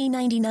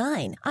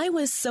 $19.99. I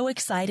was so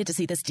excited to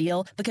see this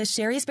deal because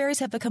Sherry's Berries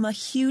have become a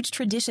huge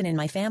tradition in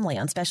my family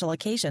on special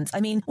occasions.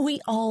 I mean,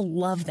 we all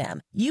love them.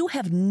 You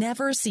have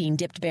never seen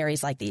dipped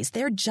berries like these.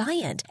 They're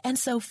giant and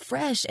so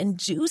fresh and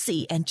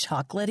juicy and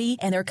chocolatey,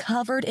 and they're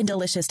covered in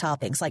delicious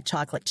toppings like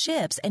chocolate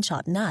chips and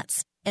chopped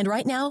nuts. And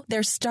right now,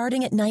 they're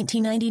starting at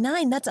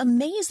 $19.99. That's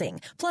amazing.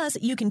 Plus,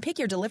 you can pick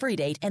your delivery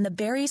date, and the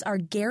berries are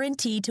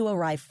guaranteed to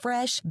arrive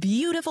fresh,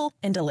 beautiful,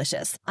 and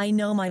delicious. I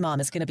know my mom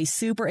is going to be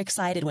super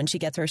excited when she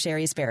gets her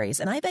Sherry's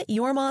Berries, and I bet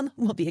your mom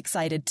will be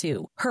excited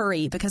too.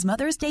 Hurry, because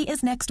Mother's Day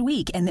is next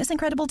week, and this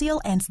incredible deal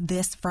ends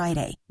this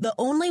Friday. The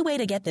only way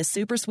to get this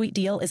super sweet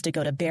deal is to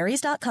go to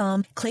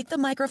berries.com, click the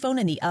microphone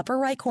in the upper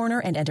right corner,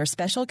 and enter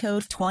special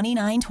code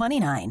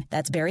 2929.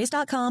 That's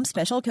berries.com,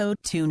 special code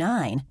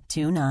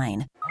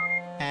 2929.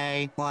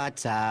 Hey,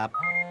 what's up?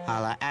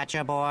 Holla at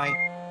ya, boy.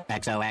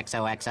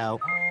 XOXOXO.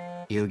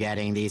 You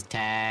getting these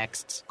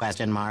texts?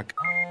 Question mark.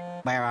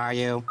 Where are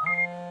you?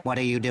 What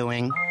are you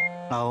doing?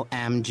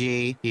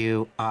 OMG,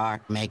 you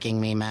are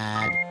making me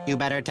mad. You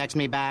better text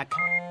me back.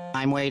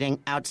 I'm waiting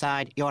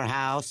outside your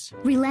house.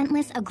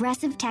 Relentless,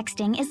 aggressive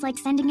texting is like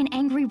sending an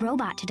angry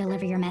robot to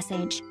deliver your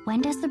message. When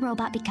does the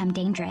robot become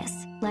dangerous?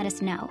 Let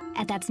us know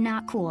at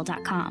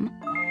that'snotcool.com.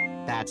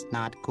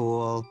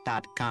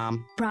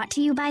 That'snotcool.com. Brought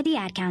to you by the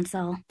Ad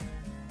Council.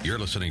 You're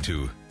listening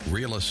to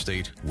Real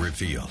Estate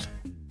Revealed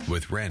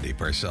with Randy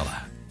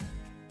Barcella.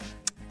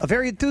 A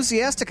very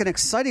enthusiastic and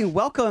exciting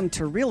welcome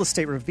to Real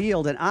Estate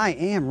Revealed, and I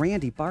am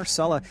Randy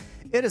Barcella.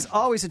 It is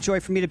always a joy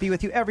for me to be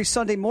with you every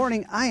Sunday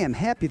morning. I am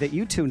happy that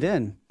you tuned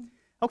in.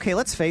 Okay,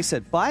 let's face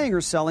it, buying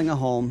or selling a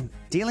home,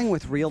 dealing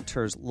with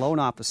realtors, loan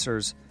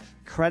officers,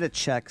 credit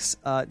checks,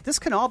 this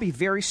can all be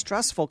very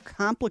stressful,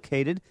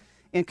 complicated,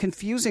 and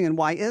confusing. And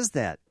why is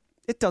that?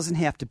 It doesn't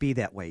have to be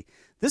that way.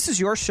 This is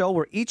your show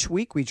where each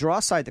week we draw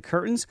aside the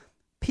curtains,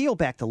 peel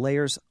back the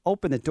layers,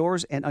 open the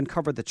doors, and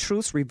uncover the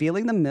truths,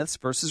 revealing the myths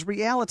versus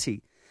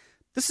reality.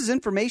 This is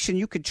information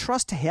you could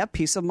trust to have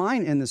peace of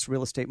mind in this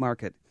real estate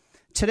market.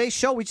 Today's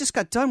show, we just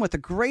got done with a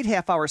great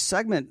half-hour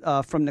segment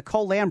from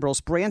Nicole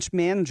Lambros, branch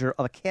manager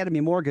of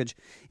Academy Mortgage,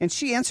 and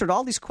she answered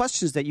all these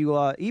questions that you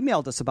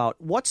emailed us about.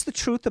 What's the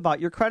truth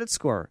about your credit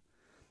score?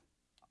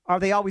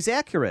 Are they always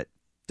accurate?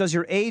 Does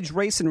your age,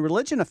 race, and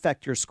religion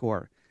affect your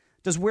score?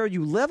 Does where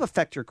you live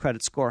affect your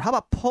credit score? How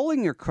about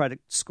pulling your credit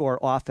score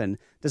often?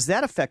 Does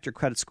that affect your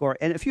credit score?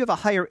 And if you have a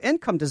higher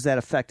income, does that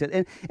affect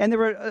it? And there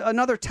were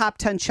another top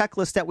 10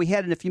 checklist that we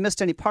had, and if you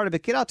missed any part of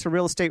it, get out to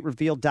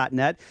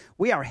realestaterevealed.net.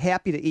 We are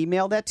happy to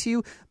email that to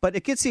you, but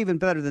it gets even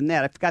better than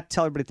that. I forgot to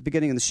tell everybody at the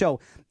beginning of the show.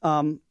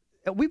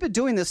 We've been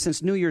doing this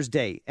since New Year's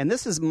Day, and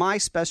this is my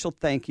special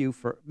thank you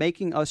for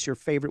making us your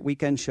favorite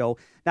weekend show.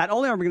 Not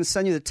only are we going to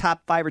send you the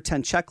top 5 or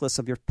 10 checklists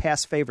of your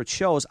past favorite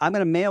shows, I'm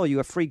going to mail you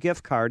a free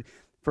gift card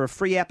for a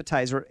free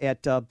appetizer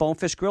at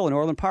Bonefish Grill in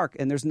Orland Park.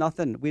 And there's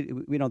nothing,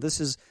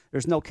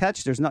 there's no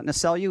catch. There's nothing to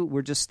sell you.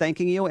 We're just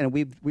thanking you, and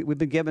we've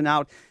been giving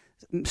out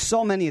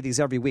so many of these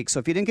every week. So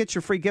if you didn't get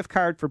your free gift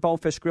card for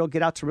Bonefish Grill,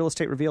 get out to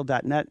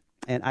realestaterevealed.net.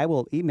 And I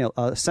will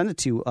send it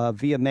to you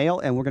via mail,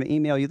 and we're going to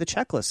email you the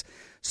checklist.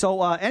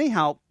 So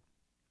anyhow,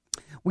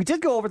 we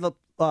did go over the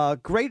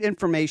great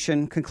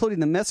information, concluding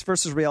the myths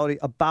versus reality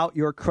about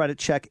your credit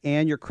check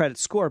and your credit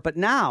score. But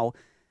now,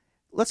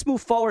 let's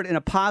move forward in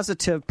a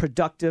positive,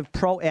 productive,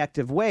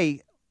 proactive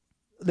way.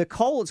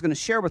 Nicole is going to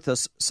share with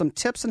us some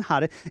tips on how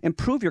to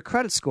improve your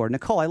credit score.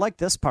 Nicole, I like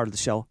this part of the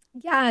show.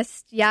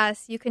 Yes,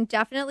 you can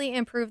definitely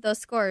improve those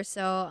scores.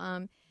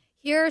 So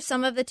here are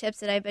some of the tips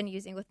that I've been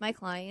using with my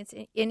clients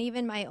and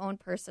even my own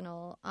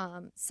personal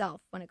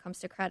self when it comes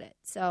to credit.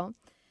 So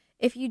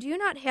if you do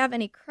not have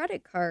any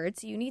credit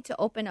cards, you need to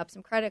open up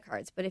some credit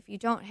cards. But if you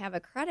don't have a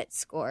credit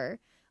score,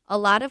 a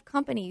lot of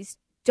companies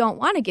don't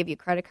want to give you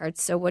credit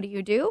cards. So what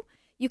do?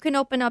 You can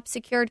open up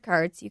secured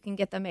cards. You can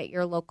get them at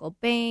your local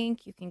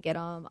bank. You can get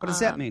them. What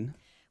does that mean?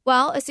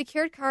 Well, a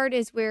secured card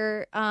is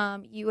where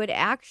you would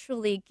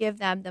actually give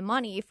them the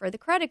money for the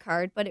credit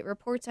card, but it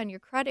reports on your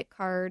credit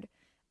card.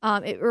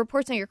 It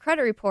reports on your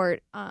credit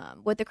report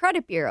with the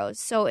credit bureaus.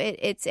 So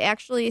it's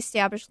actually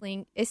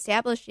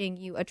establishing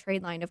you a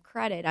trade line of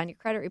credit on your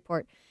credit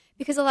report.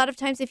 Because a lot of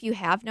times if you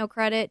have no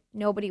credit,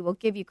 nobody will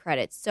give you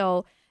credit.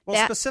 So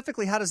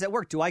specifically, how does that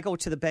work? Do I go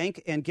to the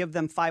bank and give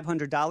them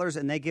 $500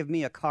 and they give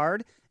me a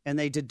card and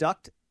they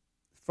deduct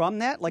from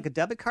that like a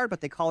debit card,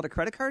 but they call it a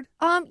credit card?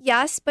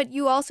 Yes, but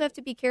you also have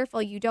to be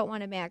careful. You don't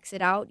want to max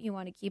it out. You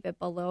want to keep it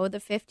below the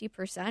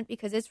 50%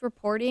 because it's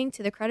reporting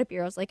to the credit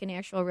bureaus like an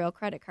actual real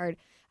credit card.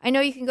 I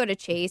know you can go to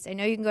Chase. I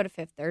know you can go to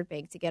Fifth Third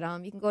Bank to get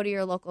them. You can go to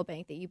your local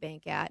bank that you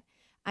bank at.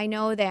 I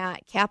know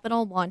that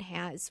Capital One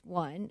has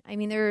one. I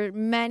mean, there are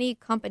many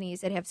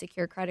companies that have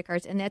secure credit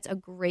cards, and that's a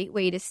great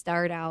way to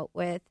start out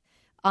with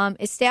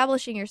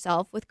establishing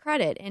yourself with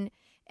credit. And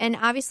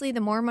obviously, the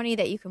more money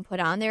that you can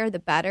put on there, the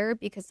better,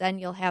 because then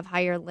you'll have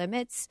higher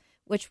limits,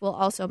 which will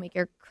also make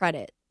your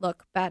credit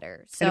look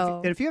better.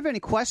 So, and if you have any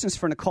questions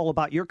for Nicole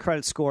about your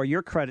credit score,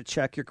 your credit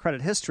check, your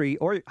credit history,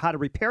 or how to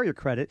repair your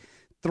credit,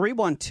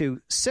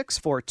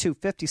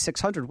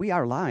 312-642-5600. We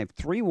are live,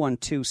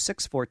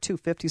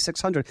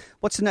 312-642-5600.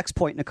 What's the next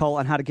point, Nicole,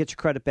 on how to get your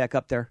credit back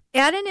up there?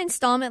 Add an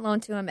installment loan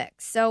to a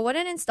mix. So what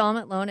an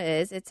installment loan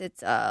is, it's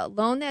a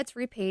loan that's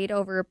repaid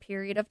over a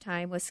period of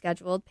time with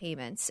scheduled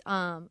payments.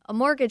 A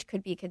mortgage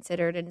could be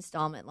considered an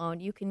installment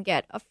loan. You can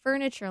get a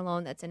furniture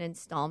loan that's an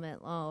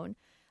installment loan.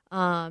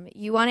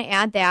 You want to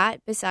add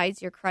that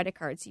besides your credit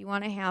cards. You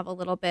want to have a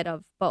little bit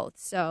of both.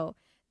 So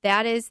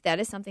that is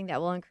something that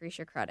will increase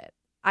your credit.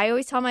 I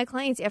always tell my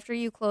clients, after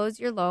you close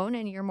your loan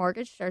and your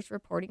mortgage starts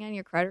reporting on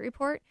your credit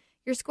report,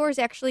 your score is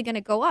actually going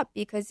to go up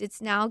because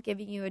it's now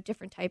giving you a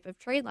different type of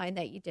trade line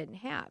that you didn't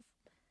have.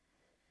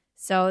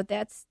 So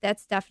that's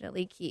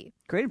definitely key.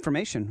 Great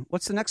information.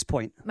 What's the next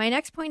point? My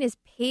next point is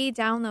pay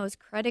down those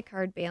credit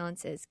card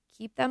balances.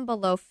 Keep them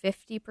below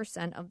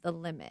 50% of the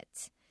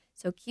limit.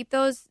 So keep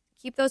those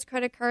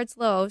credit cards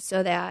low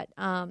so that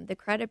the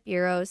credit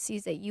bureau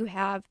sees that you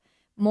have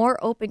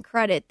more open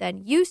credit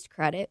than used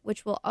credit,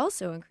 which will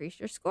also increase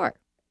your score.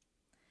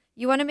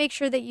 You want to make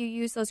sure that you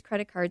use those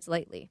credit cards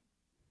lightly.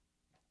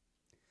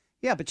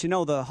 Yeah, but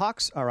the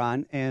Hawks are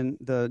on, and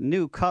the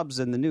new Cubs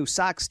and the new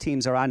Sox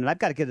teams are on, and I've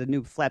got to get a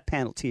new flat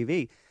panel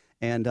TV.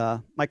 And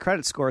my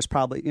credit score is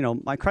probably,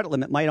 my credit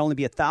limit might only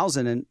be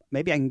 1,000, and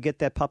maybe I can get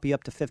that puppy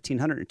up to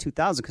 1,500 or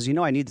 2,000 because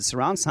I need the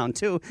surround sound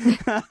too.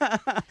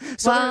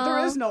 So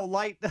there is no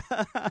light.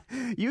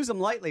 Use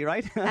them lightly,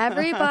 right?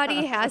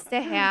 Everybody has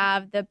to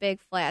have the big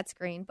flat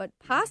screen, but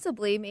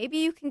possibly maybe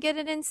you can get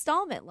an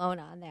installment loan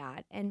on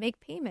that and make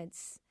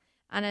payments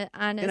on a.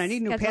 And I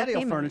need new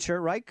patio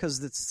furniture, right?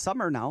 Because it's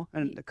summer now,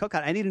 and the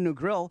cookout. I need a new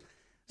grill.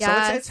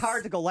 Yes. So it's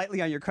hard to go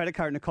lightly on your credit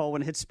card, Nicole,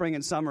 when it hits spring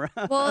and summer.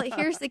 Well,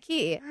 here's the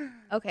key.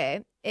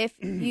 Okay, if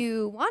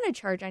you want to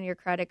charge on your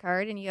credit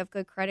card and you have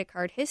good credit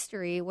card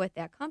history with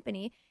that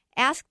company,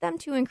 ask them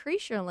to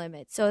increase your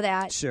limit so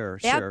that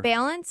that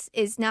balance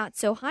is not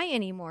so high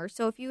anymore.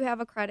 So if you have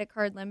a credit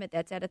card limit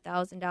that's at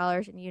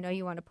 $1,000 and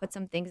you want to put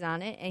some things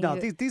on it.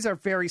 And these are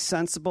very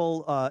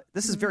sensible.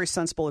 This is very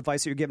sensible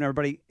advice that you're giving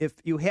everybody. If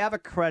you have a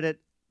credit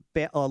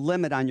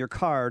limit on your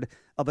card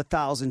of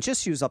 1,000,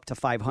 just use up to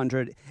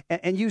 500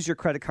 and use your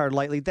credit card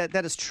lightly.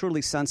 That is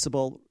truly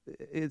sensible.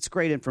 It's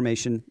great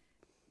information.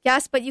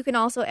 Yes, but you can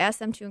also ask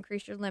them to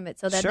increase your limit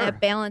so that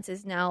that balance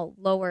is now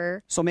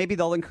lower. So maybe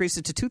they'll increase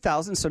it to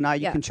 2,000. So now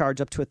you can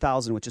charge up to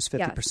 1,000, which is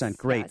 50%.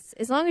 Great. Yes.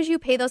 As long as you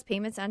pay those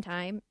payments on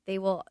time, they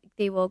will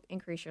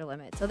increase your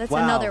limit. So that's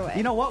another way.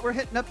 You know what? We're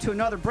hitting up to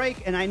another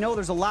break, and I know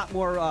there's a lot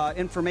more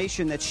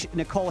information that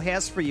Nicole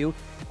has for you.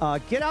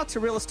 Get out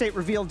to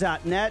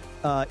realestaterevealed.net.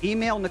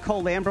 Email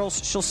Nicole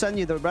Lambros. She'll send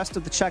you the rest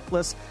of the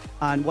checklist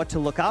on what to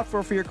look out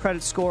for your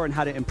credit score and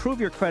how to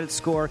improve your credit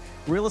score.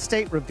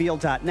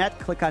 Realestaterevealed.net.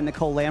 Click on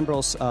Nicole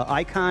Lambros'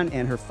 icon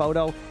and her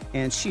photo,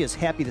 and she is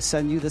happy to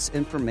send you this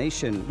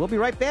information. We'll be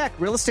right back.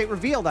 Real Estate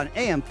Revealed on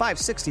AM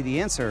 560, The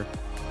Answer.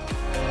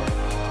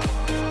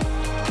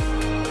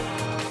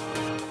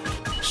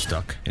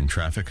 Stuck in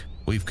traffic?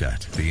 We've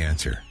got the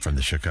answer from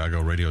the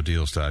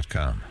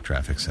ChicagoRadioDeals.com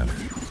Traffic Center.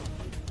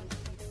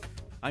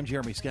 I'm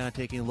Jeremy Scott,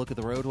 taking a look at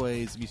the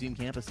roadways. Museum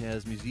Campus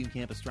has Museum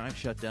Campus Drive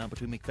shut down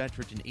between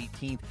McFetridge and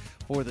 18th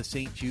for the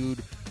St. Jude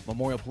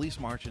Memorial Police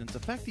March, and it's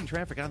affecting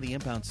traffic on the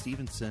inbound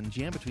Stevenson.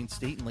 Jam between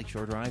State and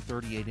Lakeshore Drive,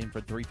 38 in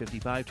for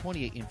 355,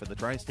 28 in for the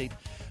Tri-State,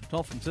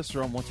 12 from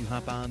Cicero once you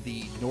hop on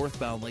the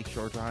northbound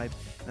Lakeshore Drive.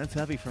 That's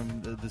heavy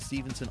from the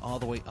Stevenson all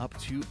the way up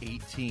to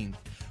 18th.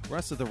 The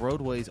rest of the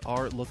roadways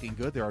are looking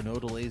good. There are no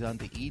delays on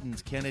the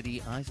Edens,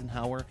 Kennedy,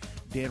 Eisenhower,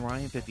 Dan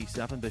Ryan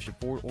 57, Bishop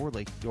Ford,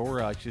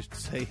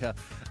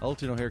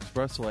 Elton O'Hare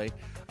Expressway.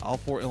 All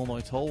four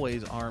Illinois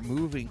tollways are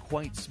moving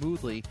quite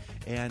smoothly,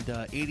 and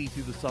 80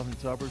 through the southern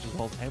suburbs, as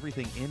well as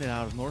everything in and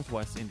out of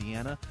northwest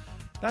Indiana.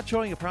 Not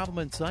showing a problem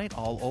in sight.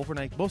 Most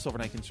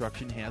overnight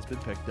construction has been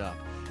picked up.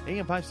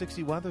 AM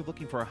 560 weather,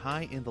 looking for a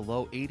high in the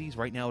low 80s.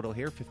 Right now at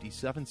O'Hare,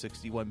 57,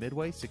 61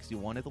 Midway,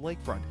 61 at the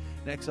lakefront.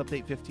 Next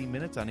update, 15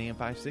 minutes on AM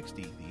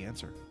 560, The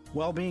Answer.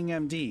 Wellbeing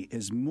MD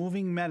is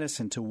moving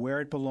medicine to where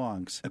it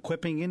belongs,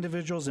 equipping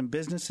individuals and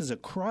businesses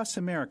across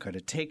America to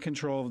take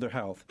control of their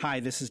health. Hi,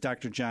 this is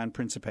Dr. John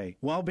Principe.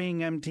 Wellbeing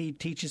MD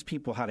teaches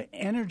people how to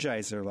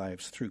energize their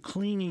lives through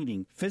clean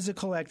eating,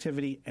 physical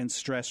activity, and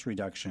stress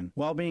reduction.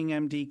 Wellbeing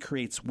MD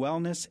creates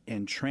wellness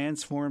and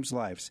transforms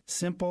lives.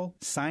 Simple,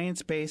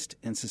 science-based,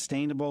 and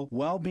sustainable.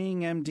 Wellbeing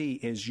MD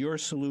is your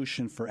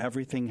solution for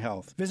everything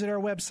health. Visit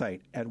our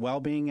website at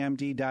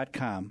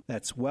wellbeingmd.com.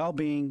 That's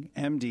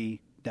wellbeingmd.com.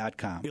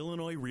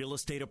 Illinois Real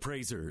Estate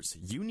Appraisers.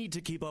 You need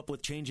to keep up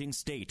with changing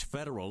state,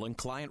 federal, and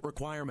client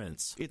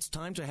requirements. It's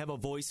time to have a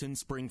voice in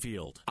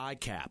Springfield.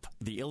 ICAP,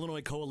 the Illinois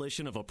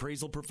Coalition of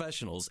Appraisal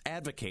Professionals,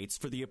 advocates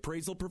for the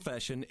appraisal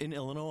profession in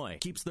Illinois,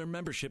 keeps their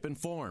membership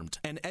informed,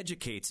 and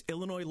educates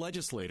Illinois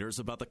legislators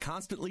about the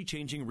constantly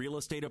changing real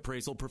estate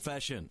appraisal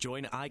profession.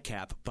 Join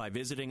ICAP by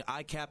visiting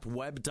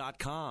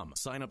icapweb.com.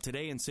 Sign up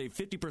today and save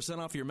 50%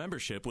 off your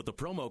membership with the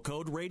promo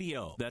code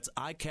RADIO. That's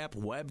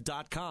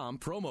icapweb.com,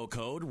 promo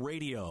code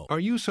RADIO. Are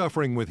you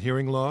suffering with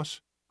hearing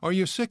loss? Are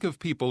you sick of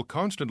people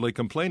constantly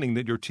complaining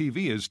that your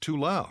TV is too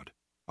loud?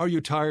 Are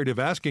you tired of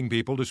asking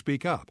people to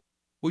speak up?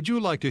 Would you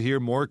like to hear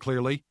more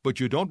clearly, but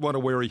you don't want to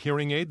wear a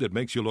hearing aid that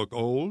makes you look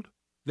old?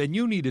 Then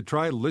you need to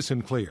try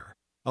Listen Clear,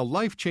 a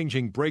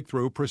life-changing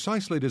breakthrough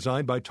precisely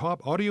designed by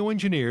top audio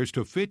engineers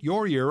to fit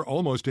your ear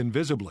almost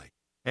invisibly.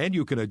 And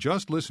you can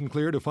adjust Listen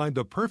Clear to find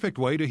the perfect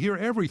way to hear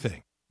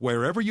everything,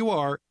 wherever you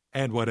are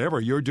and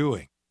whatever you're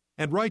doing.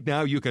 And right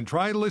now you can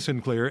try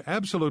Listen Clear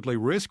absolutely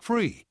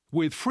risk-free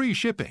with free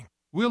shipping.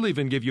 We'll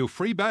even give you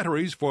free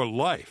batteries for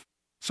life.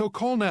 So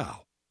call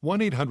now,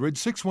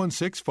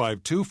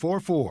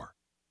 1-800-616-5244.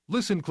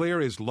 Listen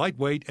Clear is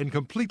lightweight and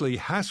completely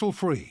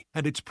hassle-free,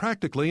 and it's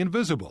practically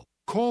invisible.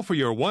 Call for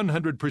your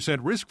 100%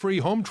 risk-free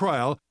home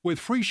trial with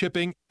free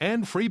shipping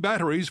and free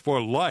batteries for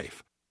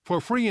life.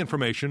 For free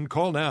information,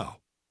 call now.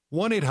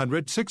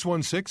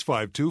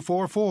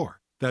 1-800-616-5244.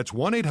 That's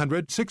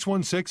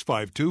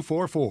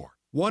 1-800-616-5244.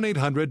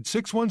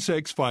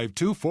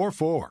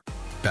 1-800-616-5244.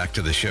 Back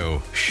to the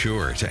show,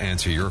 sure to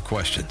answer your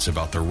questions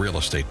about the real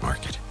estate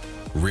market.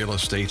 Real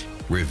Estate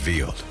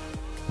Revealed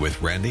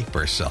with Randy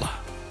Barcella.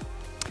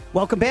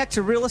 Welcome back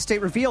to Real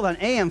Estate Revealed on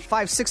AM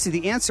 560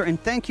 The Answer, and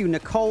thank you,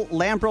 Nicole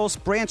Lambros,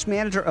 branch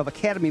manager of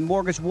Academy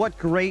Mortgage. What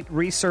great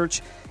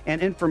research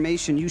and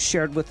information you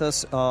shared with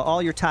us,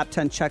 all your top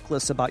 10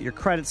 checklists about your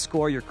credit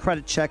score, your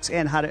credit checks,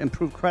 and how to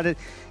improve credit.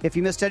 If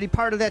you missed any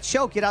part of that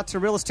show, get out to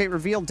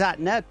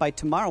realestaterevealed.net by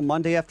tomorrow,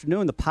 Monday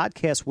afternoon. The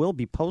podcast will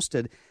be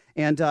posted.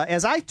 And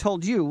as I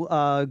told you,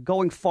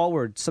 going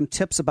forward, some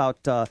tips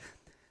about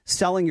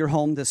selling your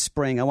home this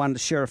spring. I wanted to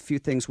share a few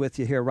things with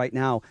you here right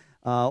now.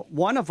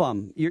 One of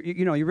them,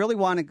 you really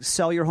want to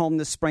sell your home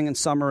this spring and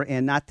summer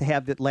and not to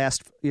have it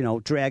last,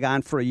 drag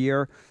on for a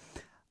year.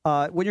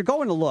 When you're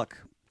going to look,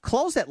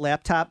 close that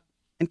laptop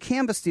and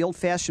canvass the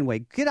old-fashioned way.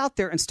 Get out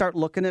there and start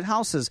looking at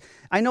houses.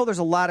 I know there's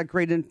a lot of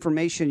great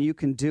information you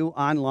can do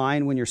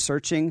online when you're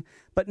searching,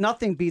 but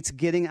nothing beats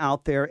getting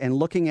out there and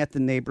looking at the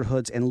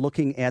neighborhoods and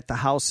looking at the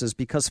houses,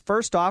 because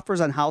first offers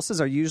on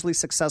houses are usually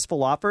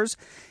successful offers.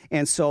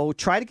 And so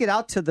try to get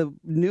out to the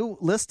new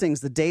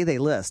listings the day they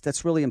list.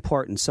 That's really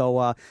important.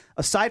 So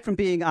aside from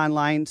being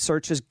online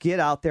searches, get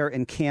out there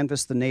and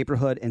canvass the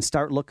neighborhood and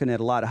start looking at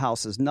a lot of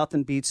houses.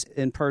 Nothing beats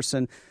in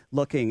person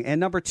looking. And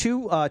number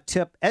two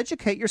tip,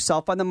 educate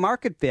yourself on the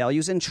market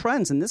values and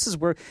trends. And this is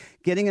where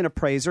getting an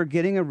appraiser,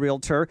 getting a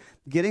realtor,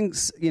 getting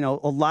a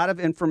lot of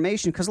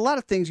information, because a lot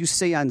of things you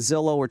see on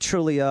Zillow or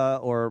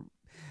Trulia or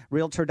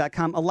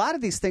Realtor.com, a lot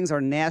of these things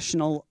are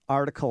national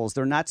articles.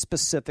 They're not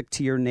specific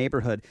to your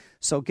neighborhood.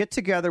 So get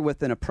together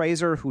with an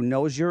appraiser who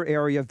knows your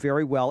area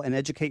very well and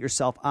educate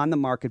yourself on the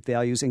market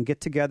values, and get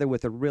together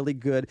with a really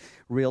good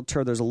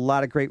realtor. There's a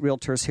lot of great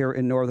realtors here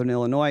in Northern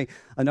Illinois.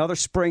 Another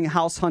spring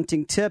house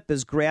hunting tip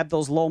is grab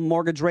those low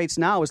mortgage rates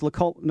now. As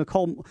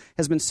Nicole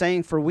has been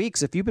saying for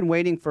weeks, if you've been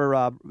waiting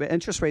for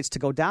interest rates to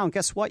go down,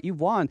 guess what? You've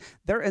won.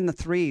 They're in the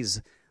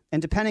 3s.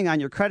 And depending on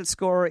your credit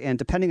score and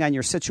depending on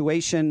your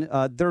situation,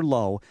 they're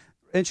low.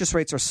 Interest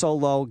rates are so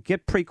low.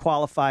 Get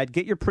pre-qualified,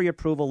 get your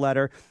pre-approval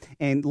letter,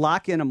 and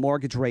lock in a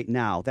mortgage rate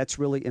now. That's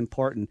really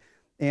important.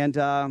 And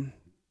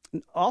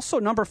also,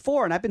 number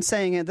 4, and I've been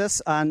saying this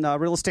on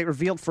Real Estate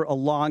Revealed for a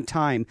long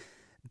time,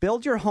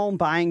 build your home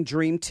buying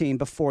dream team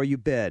before you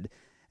bid.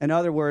 In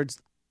other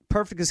words,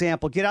 perfect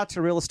example, get out to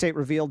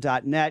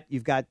realestaterevealed.net.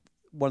 You've got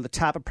one of the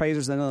top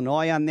appraisers in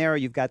Illinois on there.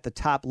 You've got the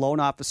top loan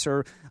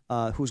officer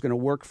who's going to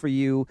work for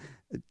you.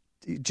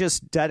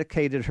 Just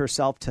dedicated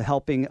herself to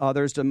helping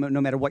others, no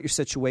matter what your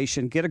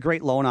situation. Get a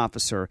great loan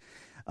officer.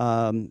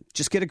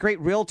 Just get a great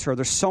realtor.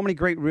 There's so many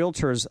great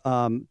realtors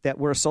that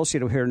we're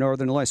associated with here in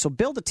Northern Illinois. So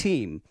build a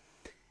team.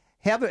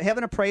 Have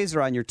an appraiser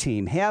on your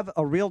team. Have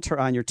a realtor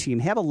on your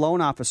team. Have a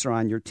loan officer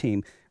on your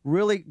team.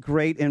 Really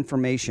great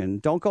information.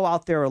 Don't go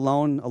out there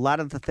alone. A lot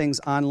of the things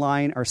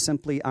online are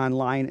simply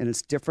online, and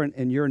it's different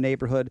in your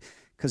neighborhood,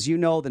 because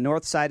the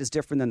north side is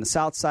different than the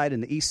south side,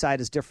 and the east side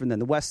is different than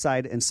the west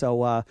side. And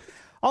so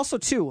also,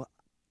 too,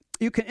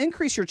 you can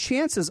increase your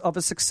chances of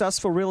a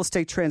successful real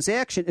estate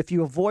transaction if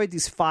you avoid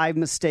these 5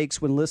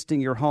 mistakes when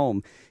listing your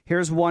home.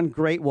 Here's one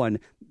great one.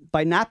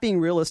 By not being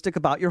realistic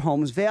about your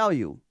home's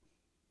value.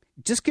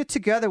 Just get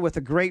together with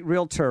a great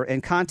realtor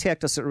and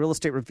contact us at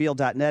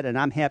realestaterevealed.net, and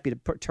I'm happy to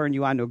turn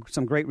you on to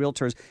some great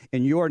realtors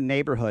in your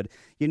neighborhood.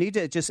 You need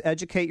to just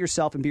educate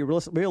yourself and be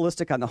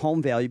realistic on the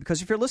home value,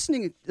 because if you're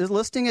listing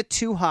it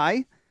too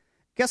high,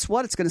 guess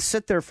what? It's going to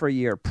sit there for a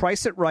year.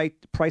 Price it right.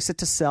 Price it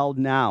to sell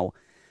now.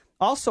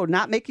 Also,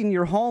 not making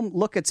your home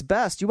look its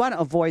best. You want to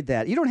avoid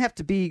that. You don't have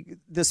to be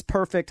this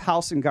perfect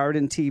house and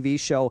garden TV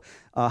show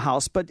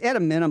house, but at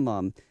a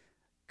minimum,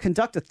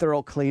 conduct a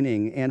thorough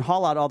cleaning and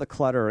haul out all the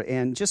clutter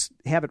and just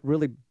have it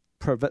really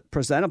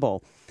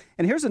presentable.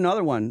 And here's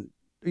another one.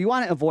 You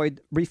want to avoid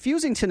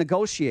refusing to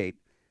negotiate.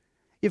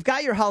 You've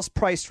got your house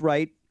priced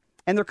right,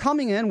 and they're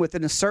coming in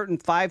within a certain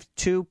 5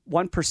 to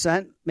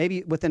 1%,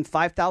 maybe within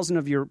 $5,000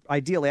 of your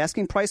ideal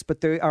asking price, but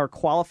they are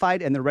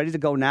qualified and they're ready to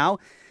go now.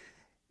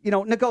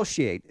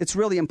 Negotiate. It's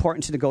really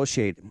important to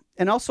negotiate.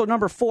 And also,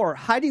 number 4,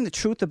 hiding the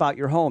truth about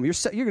your home.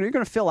 You're going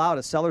to fill out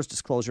a seller's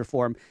disclosure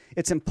form.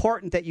 It's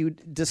important that you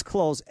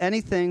disclose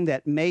anything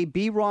that may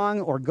be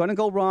wrong or going to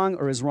go wrong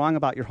or is wrong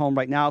about your home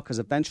right now, because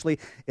eventually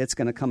it's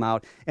going to come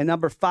out. And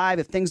number 5,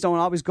 if things don't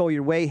always go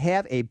your way,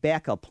 have a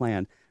backup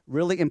plan.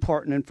 Really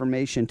important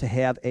information to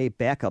have a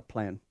backup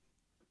plan.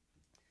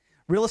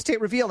 Real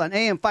Estate Revealed on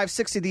AM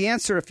 560, The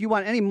Answer. If you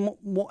want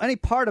any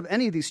part of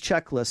any of these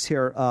checklists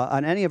here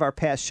on any of our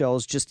past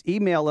shows, just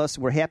email us.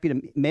 We're happy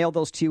to mail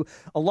those to you.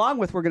 Along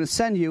with, we're going to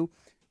send you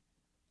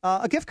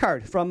a gift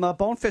card from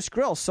Bonefish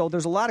Grill. So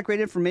there's a lot of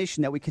great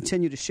information that we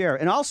continue to share.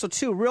 And also,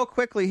 too, real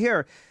quickly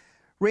here,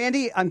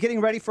 Randy, I'm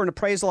getting ready for an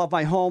appraisal of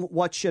my home.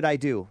 What should I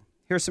do?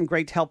 Here's some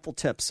great helpful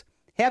tips.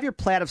 Have your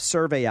plat of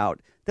survey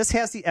out. This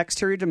has the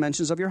exterior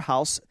dimensions of your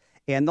house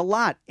and the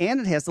lot, and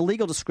it has the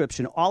legal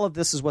description. All of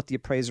this is what the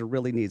appraiser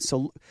really needs.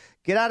 So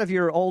get out of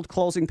your old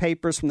closing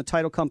papers from the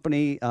title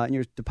company in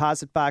your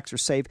deposit box or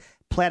safe.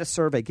 Plat of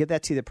survey. Give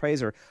that to the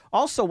appraiser.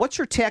 Also, what's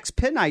your tax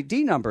PIN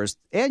ID numbers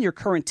and your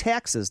current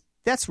taxes?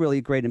 That's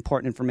really great,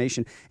 important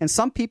information. And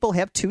some people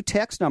have two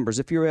tax numbers.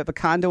 If you have a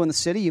condo in the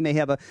city, you may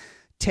have a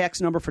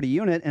tax number for the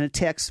unit and a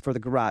tax for the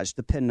garage,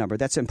 the PIN number.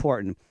 That's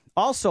important.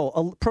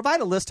 Also,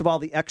 provide a list of all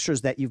the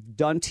extras that you've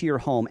done to your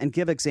home and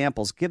give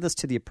examples. Give this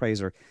to the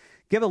appraiser.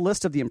 Give a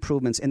list of the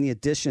improvements and the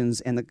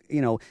additions and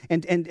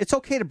and it's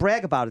okay to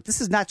brag about it.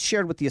 This is not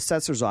shared with the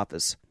assessor's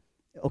office.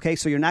 Okay,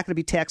 so you're not going to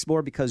be taxed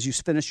more because you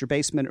finished your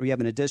basement or you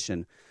have an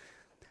addition.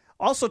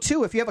 Also,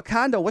 too, if you have a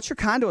condo, what's your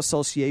condo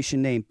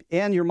association name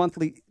and your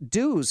monthly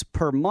dues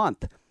per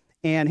month?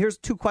 And here's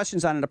 2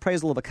 questions on an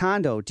appraisal of a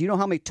condo. Do you know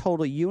how many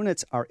total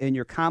units are in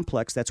your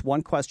complex? That's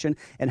one question.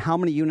 And how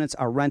many units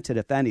are rented,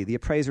 if any? The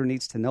appraiser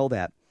needs to know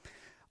that.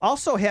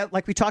 Also,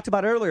 like we talked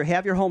about earlier,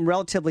 have your home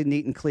relatively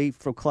neat and clean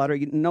from clutter.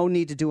 No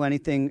need to do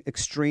anything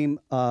extreme,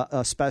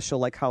 special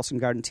like house and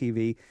garden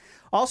TV.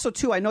 Also,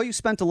 too, I know you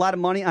spent a lot of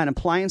money on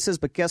appliances,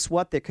 but guess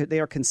what? They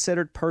are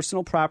considered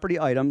personal property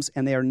items,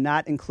 and they are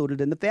not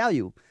included in the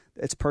value.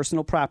 It's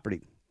personal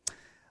property.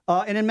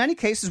 And in many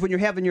cases, when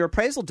you're having your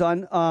appraisal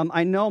done,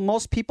 I know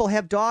most people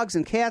have dogs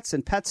and cats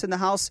and pets in the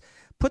house.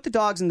 Put the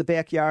dogs in the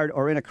backyard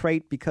or in a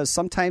crate because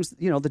sometimes,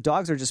 the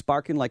dogs are just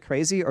barking like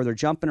crazy or they're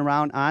jumping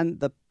around on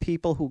the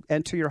people who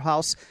enter your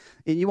house.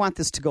 And you want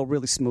this to go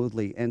really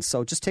smoothly. And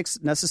so just take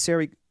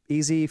necessary,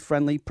 easy,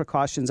 friendly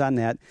precautions on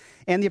that.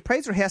 And the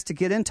appraiser has to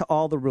get into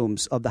all the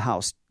rooms of the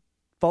house.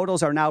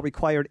 Photos are now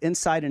required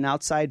inside and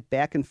outside,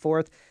 back and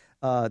forth,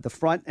 the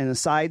front and the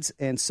sides.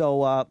 And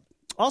so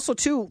also,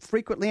 too,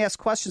 frequently asked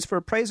questions for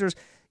appraisers,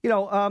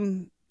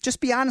 just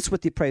be honest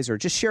with the appraiser.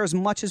 Just share as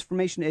much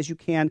information as you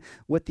can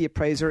with the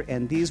appraiser,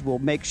 and these will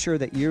make sure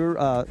that your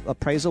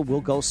appraisal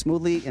will go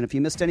smoothly. And if you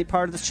missed any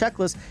part of this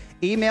checklist,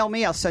 email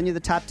me. I'll send you the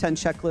top 10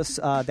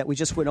 checklists that we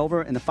just went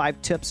over and the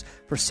 5 tips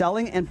for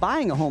selling and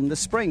buying a home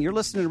this spring. You're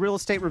listening to Real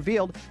Estate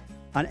Revealed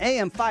on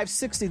AM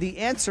 560, The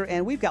Answer.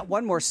 And we've got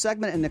one more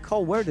segment. And,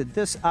 Nicole, where did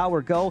this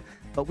hour go?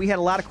 But we had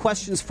a lot of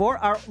questions for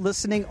our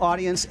listening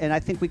audience, and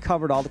I think we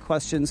covered all the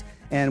questions.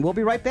 And we'll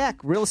be right back.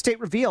 Real Estate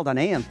Revealed on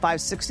AM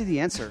 560, The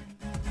Answer.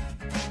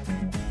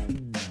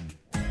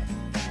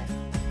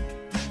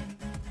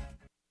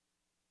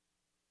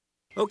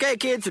 Okay,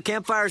 kids, the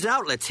campfire's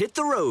out. Let's hit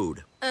the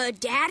road.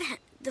 Dad,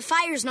 the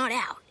fire's not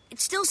out.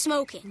 It's still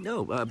smoking.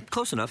 No,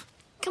 close enough.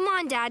 Come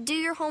on, Dad, do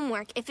your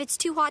homework. If it's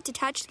too hot to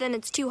touch, then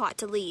it's too hot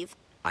to leave.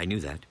 I knew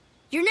that.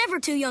 You're never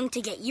too young to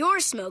get your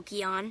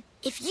smoky on.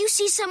 If you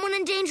see someone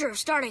in danger of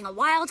starting a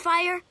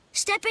wildfire,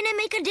 step in and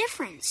make a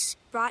difference.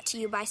 Brought to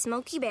you by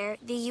Smokey Bear,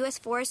 the U.S.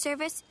 Forest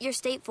Service, your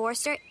state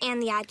forester,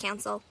 and the Ad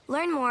Council.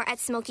 Learn more at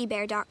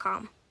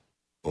SmokeyBear.com.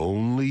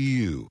 Only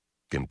you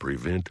can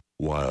prevent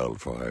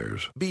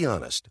wildfires. Be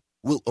honest.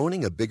 Will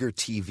owning a bigger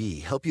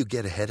TV help you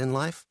get ahead in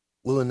life?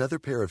 Will another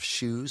pair of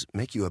shoes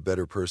make you a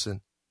better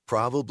person?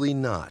 Probably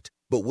not.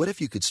 But what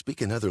if you could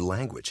speak another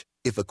language?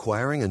 If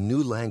acquiring a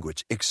new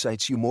language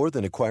excites you more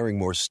than acquiring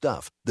more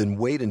stuff, then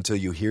wait until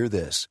you hear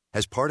this.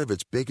 As part of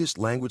its biggest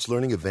language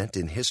learning event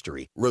in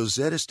history,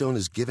 Rosetta Stone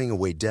is giving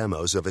away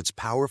demos of its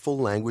powerful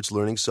language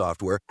learning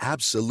software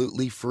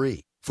absolutely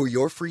free. For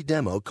your free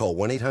demo, call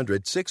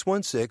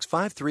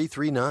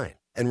 1-800-616-5339.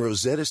 And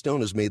Rosetta Stone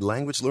has made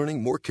language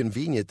learning more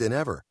convenient than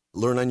ever.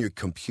 Learn on your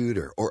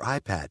computer or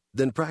iPad,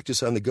 then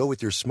practice on the go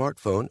with your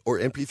smartphone or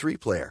MP3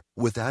 player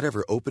without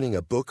ever opening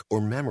a book or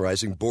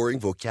memorizing boring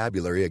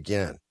vocabulary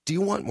again. Do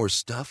you want more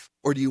stuff,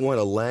 or do you want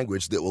a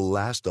language that will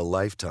last a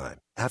lifetime?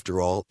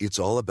 After all, it's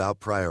all about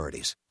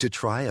priorities. To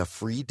try a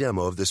free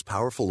demo of this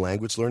powerful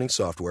language learning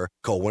software,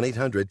 call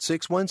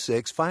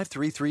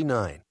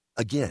 1-800-616-5339.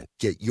 Again,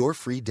 get your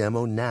free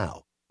demo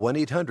now.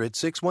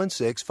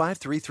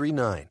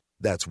 1-800-616-5339.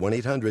 That's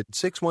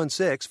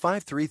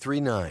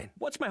 1-800-616-5339.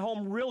 What's my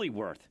home really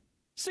worth?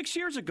 6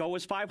 years ago it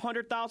was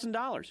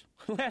 $500,000.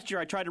 Last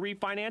year I tried to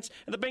refinance,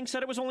 and the bank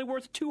said it was only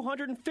worth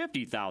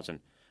 $250,000.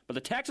 But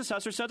the tax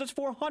assessor says it's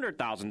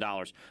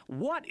 $400,000.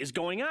 What is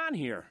going on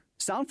here?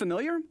 Sound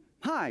familiar?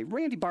 Hi,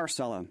 Randy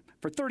Barcella.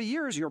 For 30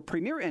 years, your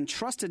premier and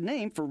trusted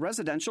name for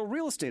residential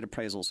real estate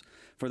appraisals.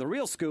 For the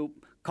real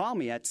scoop, call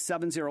me at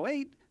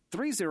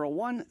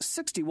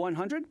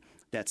 708-301-6100.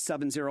 That's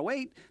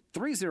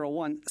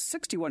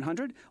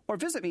 708-301-6100, or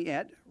visit me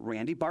at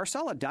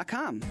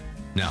randybarcella.com.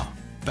 Now,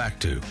 back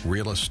to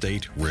Real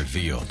Estate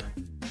Revealed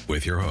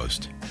with your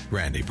host,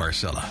 Randy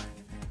Barcella.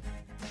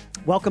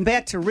 Welcome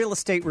back to Real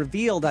Estate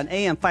Revealed on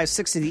AM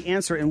 560, The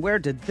Answer. And where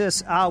did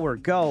this hour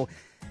go?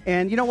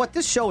 And you know what?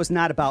 This show is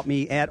not about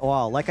me at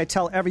all. Like I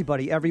tell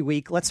everybody every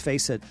week, let's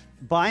face it,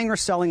 buying or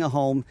selling a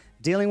home,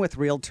 dealing with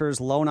realtors,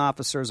 loan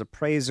officers,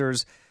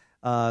 appraisers,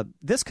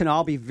 This can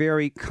all be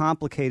very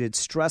complicated,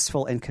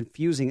 stressful, and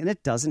confusing, and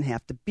it doesn't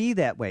have to be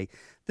that way.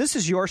 This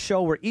is your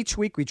show where each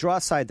week we draw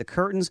aside the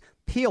curtains,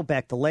 peel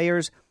back the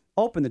layers,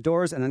 open the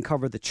doors, and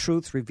uncover the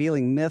truths,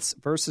 revealing myths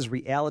versus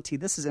reality.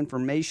 This is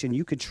information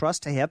you could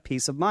trust to have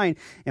peace of mind.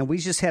 And we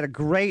just had a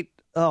great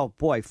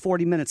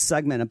 40-minute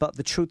segment about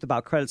the truth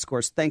about credit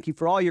scores. Thank you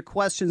for all your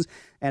questions.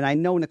 And I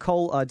know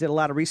Nicole did a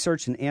lot of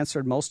research and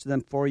answered most of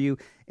them for you.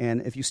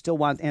 And if you still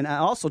want, and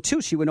also,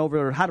 too, she went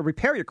over how to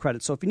repair your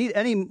credit. So if you need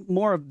any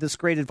more of this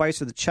great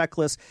advice or the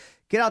checklist,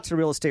 get out to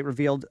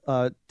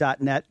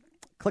realestaterevealed.net.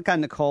 Click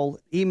on Nicole,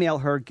 email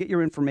her, get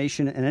your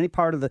information and any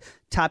part of the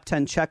top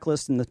 10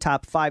 checklist and the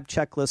top 5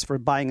 checklists for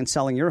buying and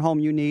selling your home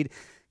you need.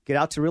 Get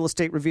out to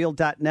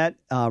realestaterevealed.net,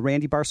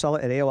 Randy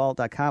Barcella at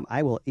AOL.com.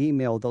 I will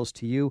email those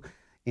to you.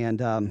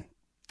 And,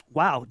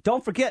 wow,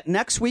 don't forget,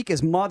 next week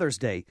is Mother's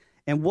Day.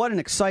 And what an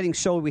exciting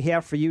show we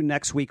have for you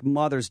next week,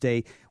 Mother's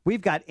Day.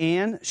 We've got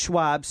Ann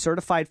Schwab,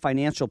 certified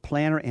financial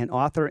planner and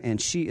author, and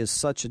she is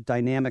such a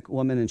dynamic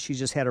woman, and she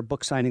just had her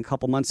book signing a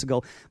couple months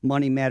ago,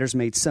 Money Matters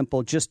Made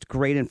Simple. Just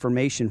great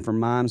information for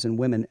moms and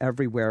women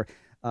everywhere.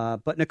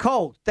 But,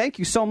 Nicole, thank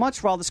you so much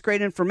for all this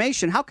great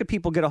information. How could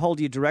people get a hold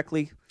of you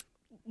directly?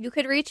 You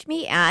could reach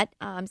me at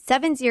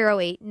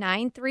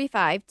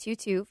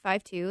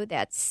 708-935-2252.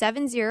 That's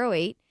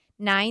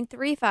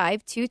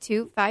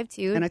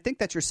 708-935-2252. And I think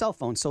that's your cell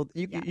phone, so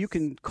you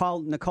can call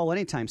Nicole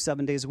anytime,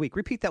 7 days a week.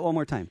 Repeat that one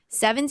more time.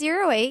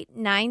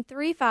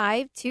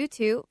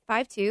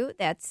 708-935-2252.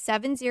 That's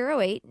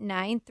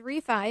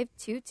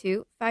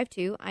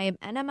 708-935-2252. I am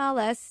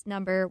NMLS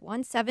number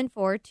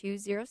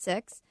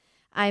 174206.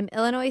 I'm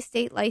Illinois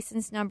State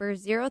License number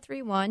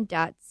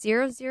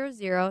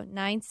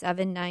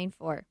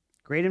 031.0009794.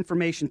 Great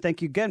information.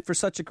 Thank you again for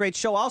such a great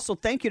show. Also,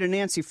 thank you to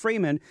Nancy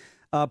Freeman,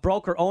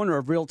 broker owner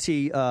of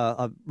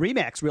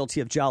Remax Realty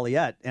of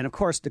Joliet, and of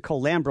course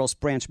Nicole Lambros,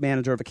 branch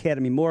manager of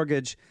Academy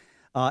Mortgage,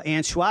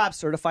 Ann Schwab,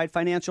 certified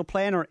financial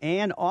planner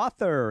and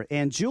author,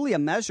 and Julia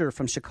Measure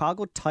from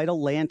Chicago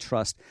Title Land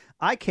Trust,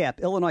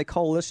 ICAP, Illinois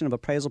Coalition of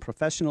Appraisal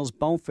Professionals,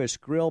 Bonefish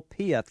Grill,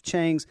 PF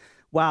Chang's.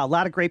 Wow, a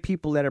lot of great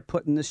people that are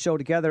putting this show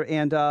together,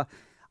 and I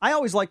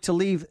always like to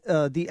leave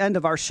the end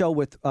of our show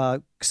with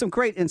some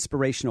great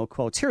inspirational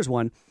quotes. Here's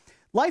one.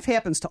 Life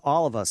happens to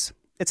all of us.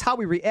 It's how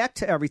we react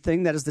to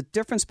everything that is the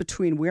difference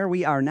between where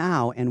we are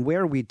now and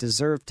where we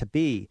deserve to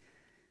be.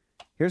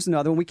 Here's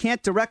another one. We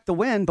can't direct the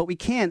wind, but we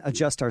can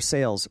adjust our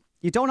sails.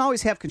 You don't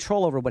always have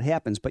control over what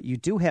happens, but you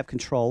do have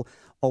control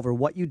over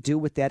what you do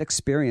with that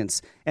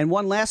experience. And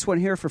one last one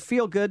here for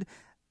Feel Good.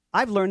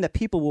 I've learned that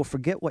people will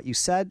forget what you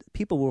said,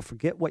 people will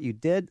forget what you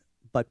did,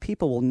 but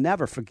people will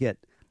never forget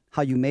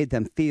how you made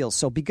them feel.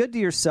 So be good to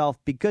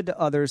yourself, be good to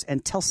others,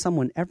 and tell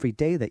someone every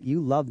day that you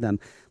love them.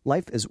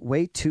 Life is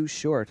way too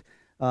short.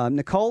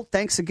 Nicole,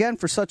 thanks again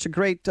for such a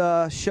great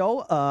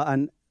show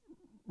on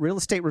Real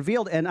Estate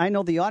Revealed. And I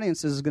know the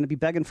audience is going to be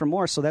begging for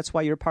more, so that's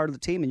why you're part of the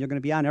team and you're going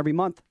to be on every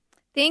month.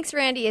 Thanks,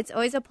 Randy. It's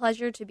always a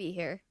pleasure to be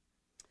here.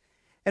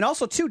 And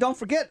also, too, don't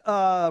forget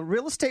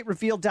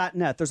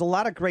realestaterevealed.net. There's a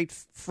lot of great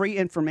free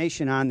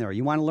information on there.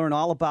 You want to learn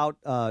all about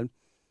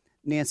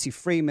Nancy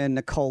Freeman,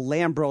 Nicole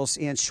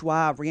Lambros, Ann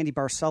Schwab, Randy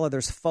Barcella.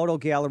 There's photo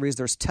galleries,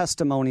 there's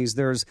testimonies,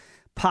 there's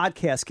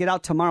podcasts. Get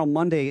out tomorrow,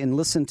 Monday, and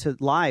listen to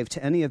live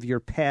to any of your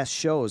past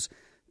shows.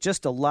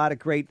 Just a lot of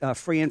great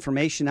free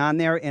information on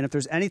there. And if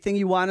there's anything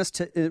you want us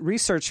to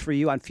research for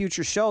you on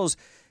future shows,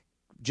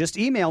 just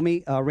email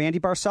me, Randy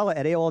Barcella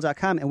at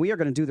AOL.com, and we are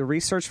going to do the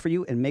research for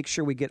you and make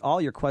sure we get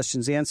all your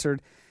questions answered.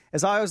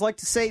 As I always like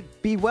to say,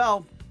 be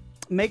well,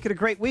 make it a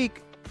great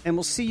week, and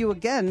we'll see you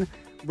again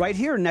right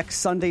here next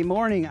Sunday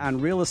morning on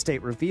Real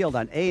Estate Revealed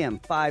on AM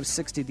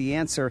 560 The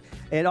Answer.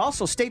 And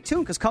also stay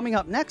tuned, because coming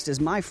up next is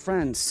my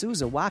friend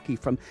Suza Waki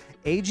from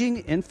Aging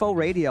Info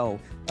Radio.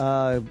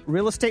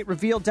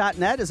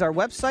 realestaterevealed.net is our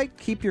website.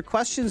 Keep your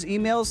questions,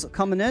 emails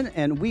coming in,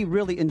 and we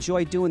really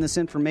enjoy doing this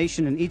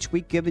information and each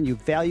week giving you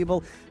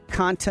valuable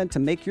content to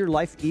make your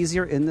life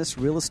easier in this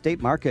real estate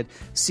market.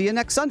 See you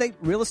next Sunday,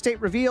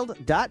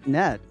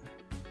 realestaterevealed.net.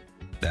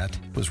 That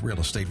was Real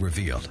Estate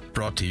Revealed,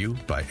 brought to you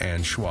by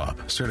Ann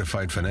Schwab,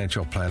 certified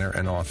financial planner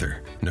and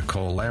author,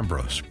 Nicole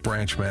Lambros,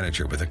 branch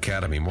manager with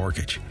Academy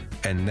Mortgage,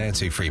 and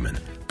Nancy Freeman,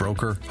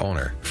 broker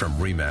owner from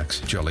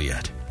Remax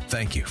Joliet.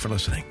 Thank you for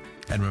listening.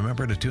 And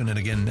remember to tune in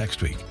again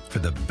next week for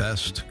the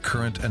best,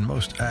 current, and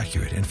most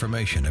accurate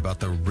information about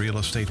the real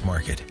estate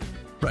market,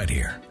 right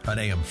here on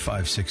AM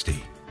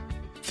 560.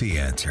 The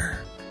Answer.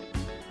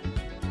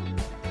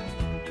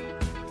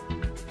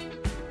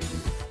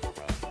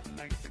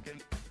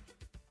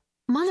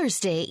 Mother's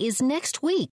Day is next week.